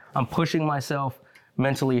I'm like, I'm pushing myself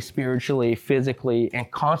mentally, spiritually, physically, and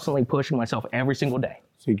constantly pushing myself every single day.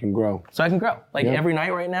 So you can grow. So I can grow. Like every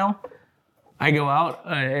night right now, I go out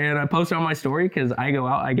and I post it on my story because I go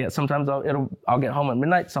out. Sometimes I'll get home at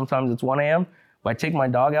midnight. Sometimes it's 1 a.m. But I take my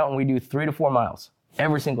dog out and we do 3 to 4 miles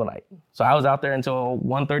every single night. So I was out there until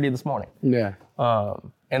 1:30 this morning. Yeah.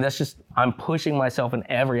 And that's just, I'm pushing myself in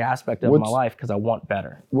every aspect of my life because I want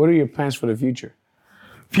better. What are your plans for the future?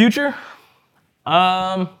 Future?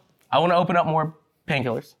 I want to open up more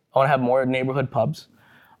painkillers. I want to have more neighborhood pubs.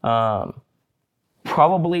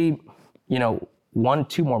 Probably, 1,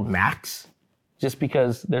 2 more max. Just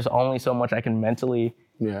because there's only so much I can mentally,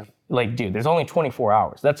 there's only 24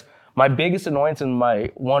 hours. That's my biggest annoyance, and my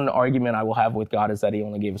one argument I will have with God is that he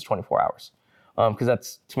only gave us 24 hours. Because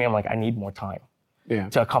that's, to me, I'm like, I need more time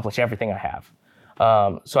to accomplish everything I have.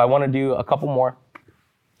 So I want to do a couple more.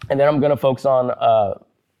 And then I'm going to focus on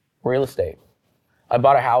real estate. I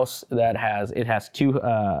bought a house that has 2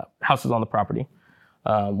 houses on the property.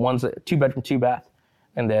 One's a 2-bedroom, 2-bath,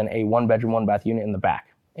 and then a 1-bedroom, 1-bath unit in the back.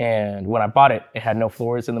 And when I bought it, it had no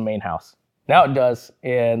floors in the main house. Now it does,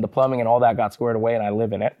 and the plumbing and all that got squared away, and I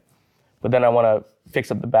live in it. But then I want to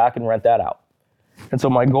fix up the back and rent that out. And so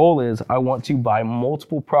my goal is I want to buy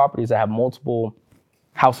multiple properties that have multiple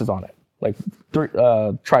houses on it, like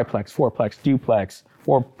triplex, fourplex, duplex,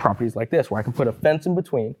 or properties like this where I can put a fence in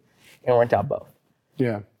between and rent out both.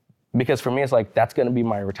 Yeah. Because for me, it's like that's going to be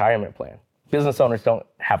my retirement plan. Business owners don't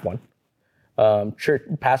have one. Church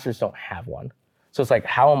pastors don't have one. So it's like,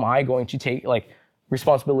 how am I going to take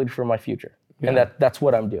responsibility for my future? Yeah. And that's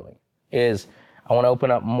what I'm doing. Is I want to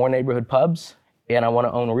open up more neighborhood pubs, and I want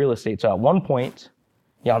to own real estate. So at one point,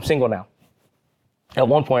 I'm single now. At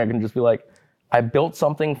one point, I can just be like, I built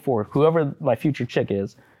something for whoever my future chick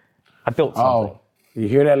is. I built something. Oh, you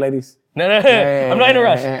hear that, ladies? No, I'm not in a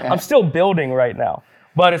rush. I'm still building right now.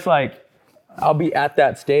 But it's like, I'll be at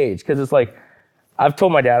that stage because it's like, I've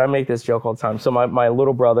told my dad, I make this joke all the time. So my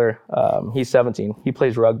little brother, he's 17. He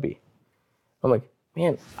plays rugby. I'm like,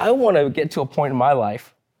 man, I want to get to a point in my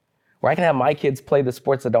life where I can have my kids play the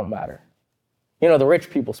sports that don't matter. The rich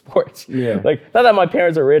people sports. Yeah. Like, not that my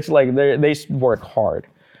parents are rich, like they work hard.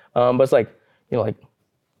 But it's like, like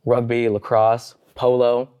rugby, lacrosse,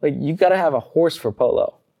 polo. Like you gotta have a horse for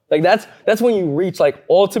polo. Like that's when you reach like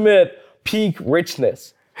ultimate peak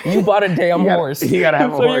richness. You bought a damn horse. You gotta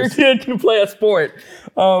have a so horse. your kid can play a sport.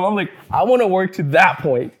 I'm like, I want to work to that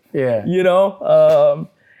point. Yeah. You know?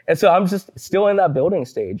 And so I'm just still in that building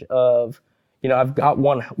stage of, you know, I've got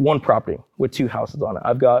one property with 2 houses on it.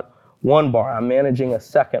 I've got 1 bar. I'm managing a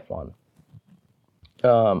second one.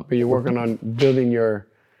 But you're working on building your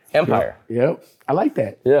empire. Yep. I like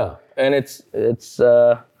that. Yeah. And it's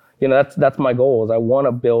you know, that's my goal is I want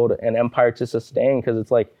to build an empire to sustain because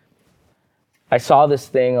it's like, I saw this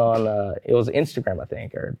thing on, it was Instagram, I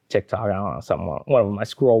think, or TikTok, I don't know, something, one of them. I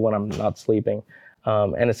scroll when I'm not sleeping.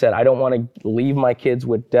 And it said, I don't want to leave my kids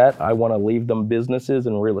with debt. I want to leave them businesses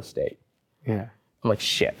and real estate. Yeah. I'm like,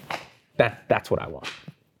 shit, that's what I want.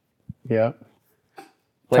 Yeah.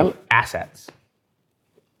 Like assets.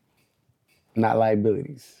 Not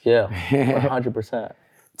liabilities. Yeah, 100%.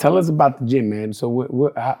 Tell us about the gym, man. So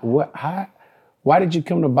why did you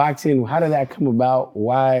come to boxing? How did that come about?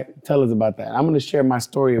 Why? Tell us about that. I'm going to share my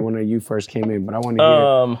story when you first came in, but I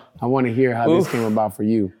want to hear how this came about for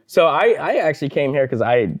you. So I actually came here because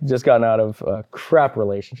I just gotten out of a crap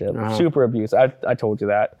relationship, super abuse. I told you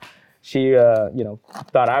that. She, you know,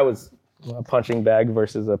 thought I was a punching bag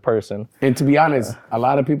versus a person. And to be honest, a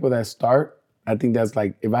lot of people that start, I think that's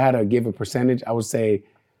like, if I had to give a percentage, I would say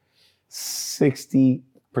 60%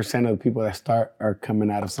 of the people that start are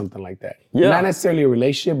coming out of something like that. Yeah. Not necessarily a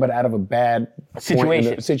relationship, but out of a bad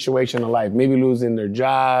situation of life. Maybe losing their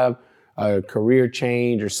job, a career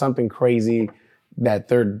change, or something crazy that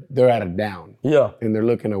they're at a down. Yeah. And they're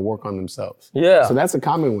looking to work on themselves. Yeah. So that's a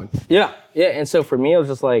common one. Yeah. Yeah. And so for me, it was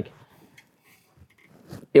just like,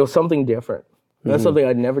 it was something different. That's something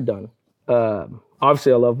I'd never done.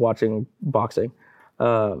 Obviously, I love watching boxing.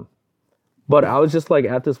 But I was just like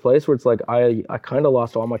at this place where it's like I kind of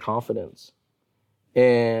lost all my confidence.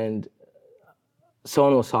 And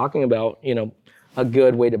someone was talking about, you know, a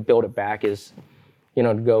good way to build it back is, you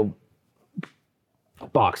know, to go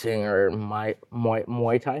boxing or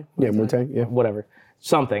Muay Thai. Yeah, Muay Thai, yeah. Whatever.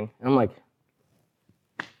 Something. And I'm like,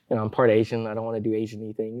 you know, I'm part Asian. I don't want to do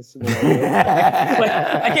Asian-y things. You know what I mean? Like,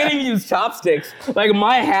 I can't even use chopsticks. Like,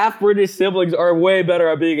 my half-British siblings are way better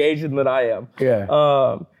at being Asian than I am.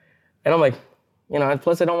 Yeah. And I'm like, you know,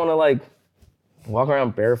 plus I don't want to, like, walk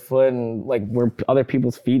around barefoot and, like, where other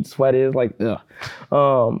people's feet sweat is. Like, ugh.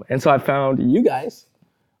 And so I found you guys.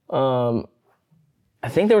 I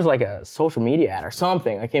think there was, like, a social media ad or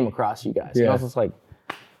something. I came across you guys. Yeah. And I was just like,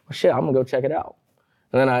 well, shit, I'm going to go check it out.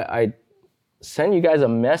 And then I sent you guys a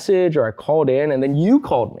message or I called in and then you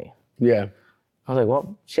called me. Yeah. I was like,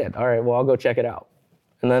 well, shit, all right, well, I'll go check it out.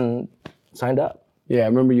 And then signed up. Yeah, I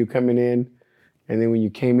remember you coming in and then when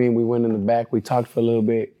you came in, we went in the back, we talked for a little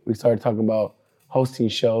bit. We started talking about hosting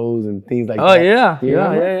shows and things like that. Oh, yeah.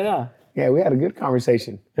 Yeah. Yeah, we had a good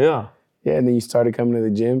conversation. Yeah. Yeah, and then you started coming to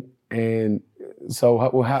the gym. And so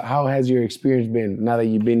how has your experience been now that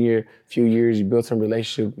you've been here a few years, you built some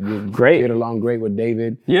relationship, you get along great with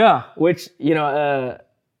David? Yeah, which, you know,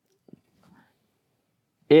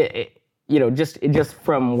 you know, just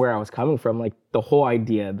from where I was coming from, like the whole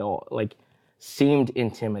idea, though, like seemed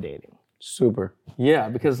intimidating. Super. Yeah,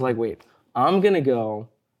 because like, wait, I'm gonna go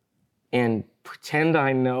and pretend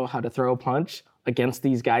I know how to throw a punch against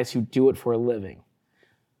these guys who do it for a living.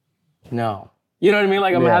 No. You know what I mean?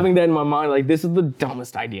 Like I'm having that in my mind, like this is the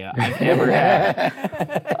dumbest idea I've ever had.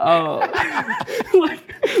 like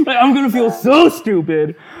I'm gonna feel so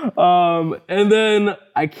stupid. And then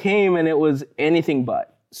I came and it was anything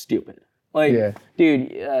but stupid. Like,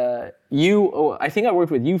 dude, I think I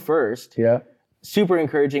worked with you first. Yeah. Super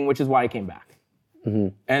encouraging, which is why I came back. Mm-hmm.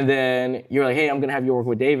 And then you're like, hey, I'm gonna have you work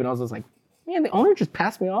with Dave. And I was just like, man, the owner just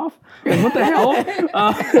passed me off. Like, what the hell?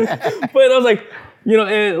 But I was like, you know,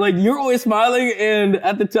 and, like you're always smiling, and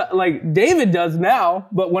at the time, like David does now.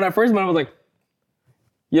 But when I first met him, I was like,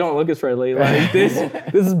 you don't look as friendly. Like this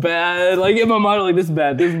is bad. Like in my mind, like this is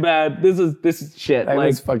bad. This is bad. This is shit.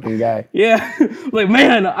 Like this fucking guy. Yeah, like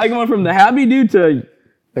man, I went from the happy dude to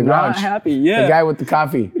the not happy. Yeah, the guy with the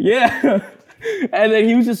coffee. Yeah, and then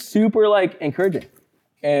he was just super like encouraging,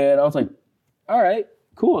 and I was like, all right.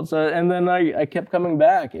 Cool. So, and then I kept coming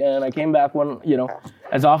back, and I came back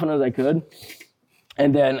as often as I could.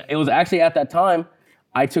 And then it was actually at that time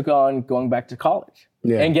I took on going back to college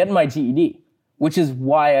and getting my GED, which is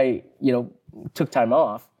why I, took time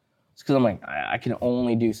off. It's because I'm like, I can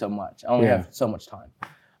only do so much. I only have so much time.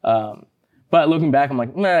 But looking back, I'm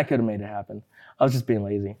like, man, I could have made it happen. I was just being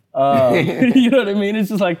lazy. You know what I mean? It's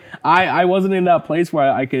just like, I wasn't in that place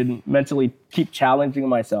where I could mentally keep challenging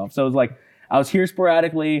myself. So it was like, I was here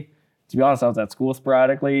sporadically. To be honest, I was at school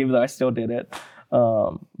sporadically, even though I still did it.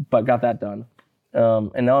 but got that done.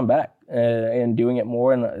 And now I'm back and doing it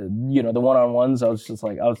more. And, the one-on-ones, I was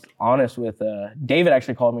honest with, David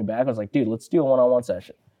actually called me back. I was like, dude, let's do a one-on-one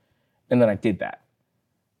session. And then I did that.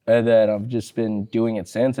 And then I've just been doing it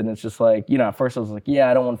since. And it's just like, at first I was like,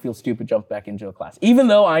 I don't want to feel stupid, jump back into a class. Even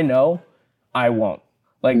though I know I won't.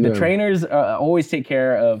 Like the trainers always take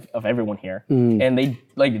care of everyone here. And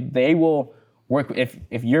they will work,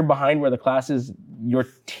 if you're behind where the class is, your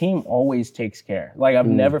team always takes care. Like I've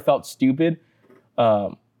never felt stupid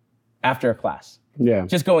after a class. Yeah.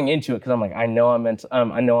 Just going into it because I'm like, I know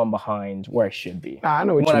I'm behind where I should be. I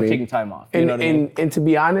know what you mean. When I'm taking time off. And to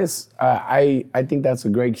be honest, I think that's a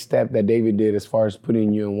great step that David did as far as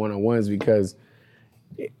putting you in one-on-ones, because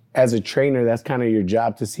as a trainer, that's kind of your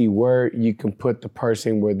job to see where you can put the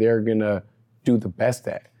person where they're gonna do the best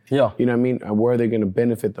at. Yeah. You know what I mean? Where they're gonna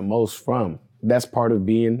benefit the most from. That's part of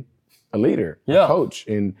being a leader, a coach.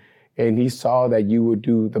 And he saw that you would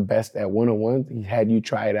do the best at one-on-ones. He had you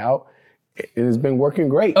try it out. And it's been working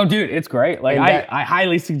great. Oh, dude, it's great. Like I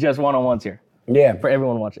highly suggest one-on-ones here. Yeah. For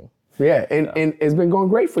everyone watching. Yeah, and it's been going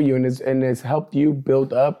great for you, and it's helped you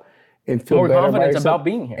build up and feel more better confidence about yourself. about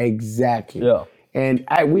being here. Exactly. Yeah. And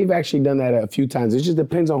we've actually done that a few times. It just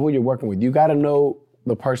depends on who you're working with. You got to know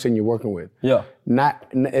the person you're working with. Yeah.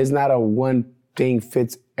 It's not a one thing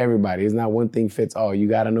fits everybody. It's not one thing fits all. You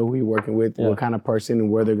got to know who you're working with, what kind of person, and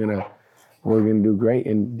where we're gonna do great.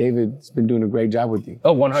 And David's been doing a great job with you.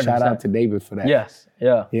 Oh, 100%. Shout out to David for that. Yes.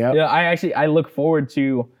 Yeah. Yep. Yeah. I look forward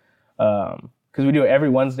to, because we do it every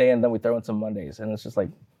Wednesday and then we throw in some Mondays, and it's just like,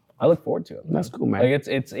 I look forward to it. That's cool, man. Like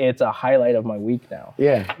it's a highlight of my week now.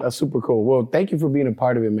 Yeah, that's super cool. Well, thank you for being a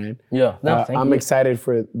part of it, man. Yeah. No, thank I'm you. excited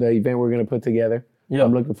for the event we're gonna put together. Yeah.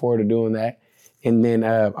 I'm looking forward to doing that. And then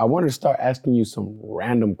I wanted to start asking you some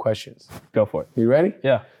random questions. Go for it. You ready?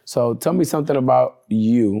 Yeah. So tell me something about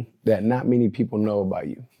you that not many people know about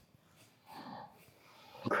you.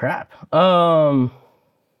 Crap. I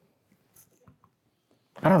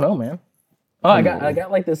don't know, man. Oh, I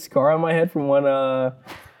got like this scar on my head from when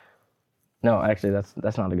No, actually,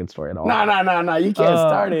 that's not a good story at all. No. You can't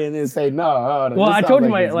start it and then say no. Well, I told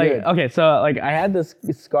you okay, so like I had this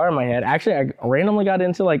scar on my head. Actually, I randomly got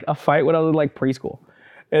into like a fight when I was in like preschool,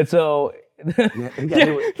 and so this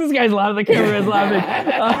guy's laughing. The camera is laughing.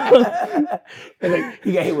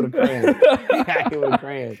 He got hit with a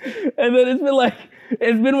crayon. And then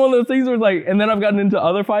it's been one of those things where it's like, and then I've gotten into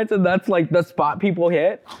other fights, and that's like the spot people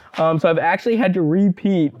hit. So I've actually had to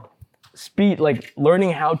repeat like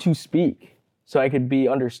learning how to speak so I could be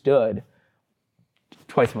understood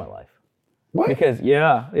twice in my life. What? Because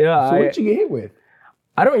yeah. So what'd you get hit with?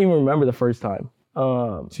 I don't even remember the first time.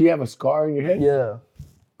 So you have a scar in your head? Yeah.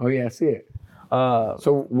 Oh yeah, I see it.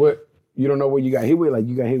 So what? You don't know what you got hit with? Like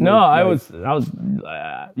you got hit with? No, I was.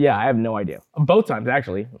 Yeah, I have no idea. Both times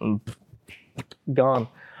actually. Gone.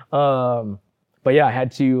 But yeah, I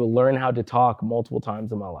had to learn how to talk multiple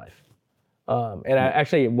times in my life. And I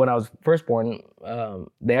actually, when I was first born,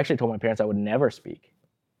 they actually told my parents I would never speak.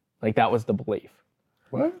 Like that was the belief.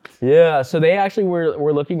 What? Yeah, so they actually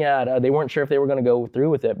were looking at, they weren't sure if they were going to go through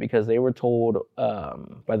with it because they were told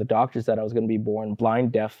by the doctors that I was going to be born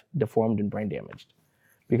blind, deaf, deformed, and brain damaged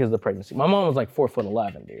because of the pregnancy. My mom was like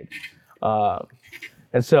 4'11", dude.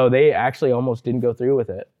 And so they actually almost didn't go through with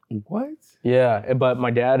it. What? Yeah, but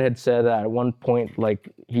my dad had said at one point, like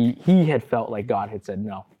he had felt like God had said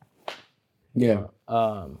no. Yeah.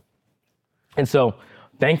 And so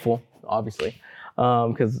thankful, obviously,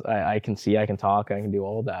 because I can see, I can talk, I can do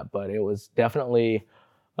all of that. But it was definitely,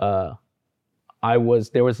 there was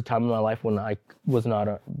a time in my life when I was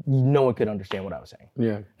no one could understand what I was saying.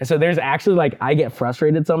 Yeah. And so there's actually like, I get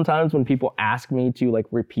frustrated sometimes when people ask me to like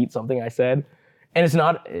repeat something I said. And it's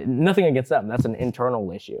nothing against them. That's an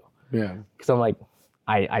internal issue. Yeah. Because I'm like,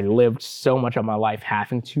 I lived so much of my life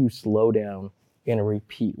having to slow down and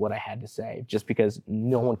repeat what I had to say just because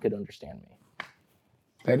no one could understand me.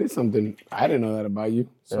 That is something, I didn't know that about you.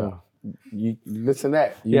 So you listen to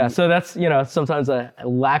that. Yeah, so that's, sometimes I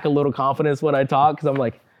lack a little confidence when I talk because I'm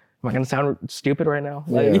like, am I going to sound stupid right now?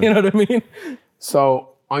 Like, you know what I mean?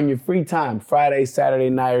 So on your free time, Friday, Saturday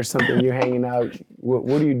night or something, you're hanging out,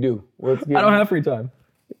 what do you do? I don't have free time.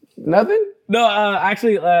 Nothing? No,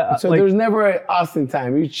 actually. So there's never an Austin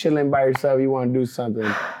time. You're chilling by yourself, you want to do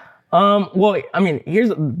something. Well, I mean, here's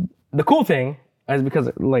the cool thing is because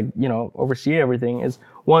oversee everything is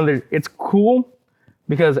one, it's cool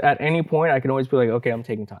because at any point I can always be like, okay, I'm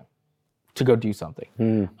taking time to go do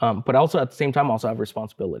something. But also at the same time, also have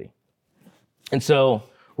responsibility. And so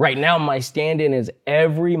right now my stand-in is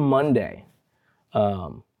every Monday. I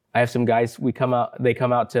have some guys, they come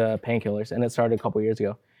out to Painkillers, and it started a couple years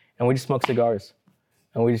ago, and we just smoke cigars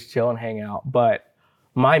and we just chill and hang out. But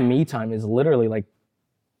my me time is literally like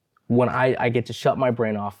when I get to shut my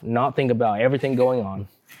brain off, not think about everything going on,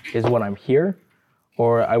 is when I'm here,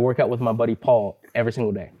 or I work out with my buddy Paul every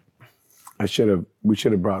single day. We should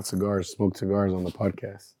have brought smoked cigars on the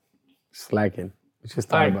podcast. Slacking. We just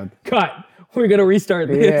thought about that. Cut. We're gonna restart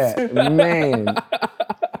this. Yeah,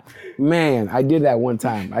 man, I did that one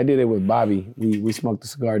time. I did it with Bobby. We smoked a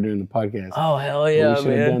cigar during the podcast. Oh hell yeah, we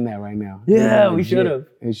should have done that right now. Yeah, we should have.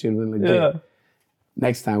 It should have been legit. Yeah.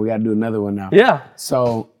 Next time we got to do another one now. Yeah.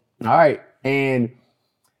 So, all right, and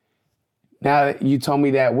now that you told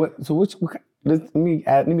me that, let me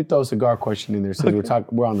throw a cigar question in there since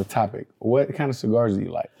we're on the topic. What kind of cigars do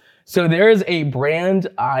you like? So there is a brand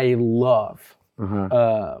I love.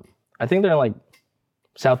 I think they're in like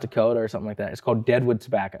South Dakota or something like that. It's called Deadwood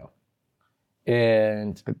Tobacco.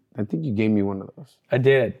 And I think you gave me one of those. I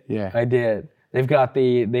did. Yeah. I did. They've got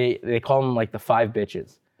they call them like the 5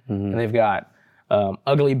 bitches. And they've got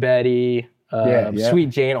Ugly Betty, Sweet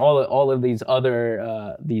Jane, all of these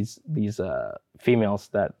other these females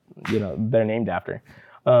that they're named after.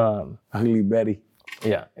 Ugly Betty.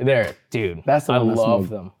 Yeah, dude. That's the I one love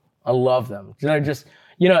them. I love them. They're just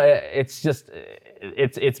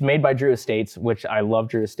it's made by Drew Estates, which I love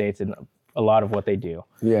Drew Estates and a lot of what they do.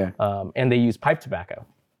 Yeah. And they use pipe tobacco.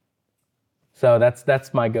 So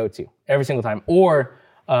that's my go-to every single time. Or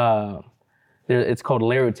it's called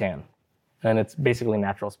Laroutan, and it's basically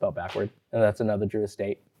natural spelled backward. And that's another Drew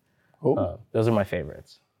Estate. Those are my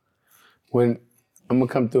favorites. When I'm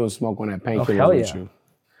gonna come through and smoke one at Painkillers with you.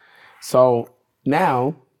 So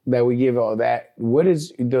now that we give all that, so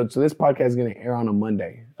this podcast is gonna air on a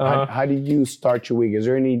Monday. How do you start your week? Is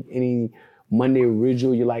there any Monday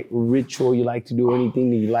ritual you like to do? Anything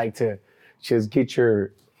that you like to just get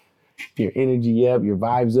your energy up, your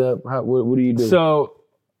vibes up? What do you do? So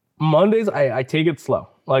Mondays, I take it slow.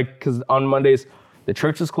 Like, because on Mondays, the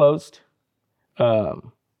church is closed.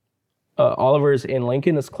 Oliver's in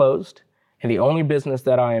Lincoln is closed. And the only business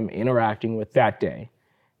that I am interacting with that day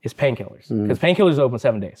is Painkillers. Because Painkillers open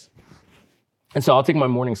 7 days. And so I'll take my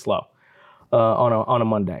morning slow on a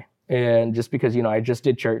Monday. And just because, I just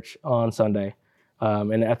did church on Sunday.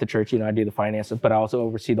 And at the church, I do the finances, but I also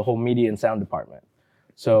oversee the whole media and sound department.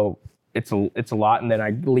 So it's a lot. And then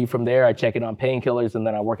I leave from there, I check in on Painkillers, and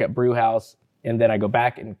then I work at Brew House. And then I go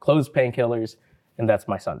back and close Painkillers, and that's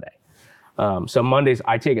my Sunday. So Mondays,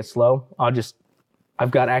 I take it slow.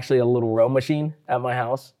 I've got actually a little row machine at my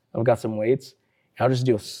house. I've got some weights. I'll just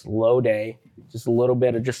do a slow day, just a little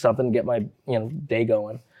bit of just something to get my day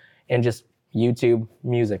going, and just YouTube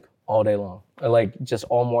music all day long. Just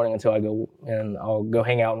all morning until I'll go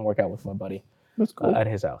hang out and work out with my buddy. That's cool. At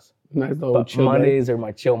his house. Nice little But chill Mondays day. are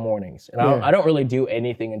my chill mornings, and I don't really do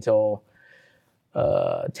anything until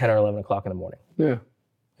 10 or 11 o'clock in the morning. Yeah.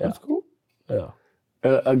 That's cool. Yeah.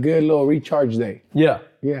 A good little recharge day. Yeah.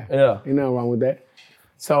 Yeah. Yeah. Ain't nothing wrong with that.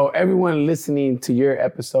 So everyone listening to your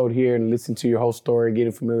episode here and listen to your whole story,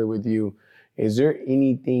 getting familiar with you, is there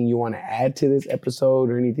anything you want to add to this episode,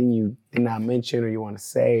 or anything you did not mention, or you want to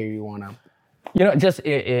say, or you want to? Just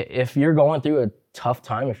if you're going through a tough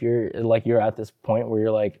time, if you're at this point where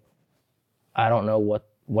you're like, I don't know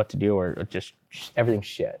what to do, or just everything's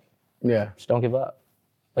shit. Yeah. Just don't give up.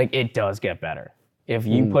 It does get better. If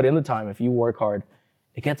you put in the time, if you work hard,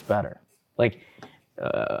 it gets better.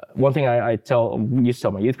 One thing I used to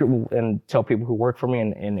tell my youth group and tell people who work for me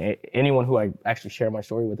and anyone who I actually share my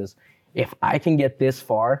story with is, if I can get this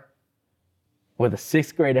far with a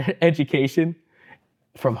 6th grade education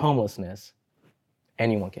from homelessness,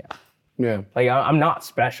 anyone can. Yeah. I'm not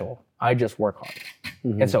special. I just work hard.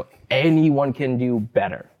 And so anyone can do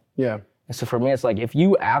better. Yeah. And so for me, it's if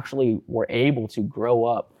you actually were able to grow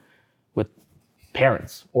up with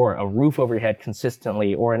parents or a roof over your head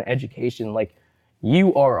consistently or an education,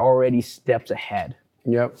 you are already steps ahead.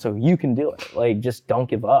 Yep. So you can do it. Just don't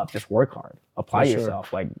give up. Just work hard. Apply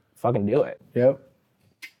yourself. Fucking do it. Yep.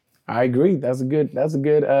 I agree. That's a good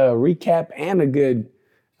recap and a good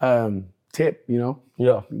tip,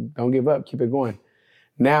 Yeah. Don't give up. Keep it going.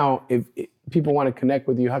 Now, if people want to connect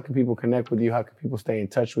with you, how can people connect with you? How can people stay in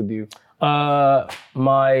touch with you? All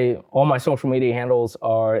my social media handles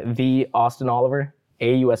are the Austin Oliver,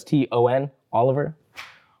 AUSTON Oliver,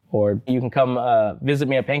 or you can come visit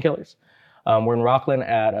me at Painkillers. We're in Rockland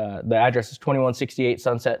at the address is 2168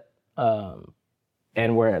 Sunset,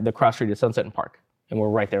 and we're at the cross street of Sunset and Park, and we're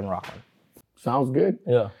right there in Rockland. Sounds good.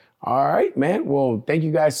 Yeah. All right, man. Well, thank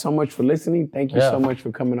you guys so much for listening. Thank you so much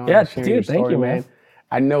for coming on. Yeah, and sharing your dude, thank story, you, man.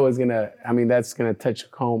 I know that's gonna touch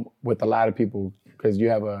home with a lot of people, because you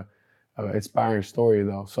have a inspiring story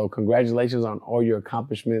though. So congratulations on all your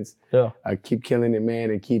accomplishments. Yeah. Keep killing it, man,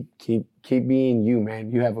 and keep being you,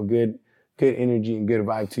 man. You have a good energy and good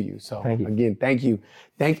vibe to you. So again, thank you.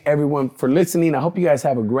 Thank everyone for listening. I hope you guys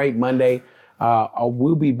have a great Monday.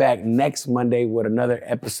 We'll be back next Monday with another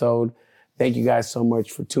episode. Thank you guys so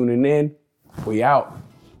much for tuning in. We out.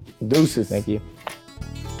 Deuces. Thank you.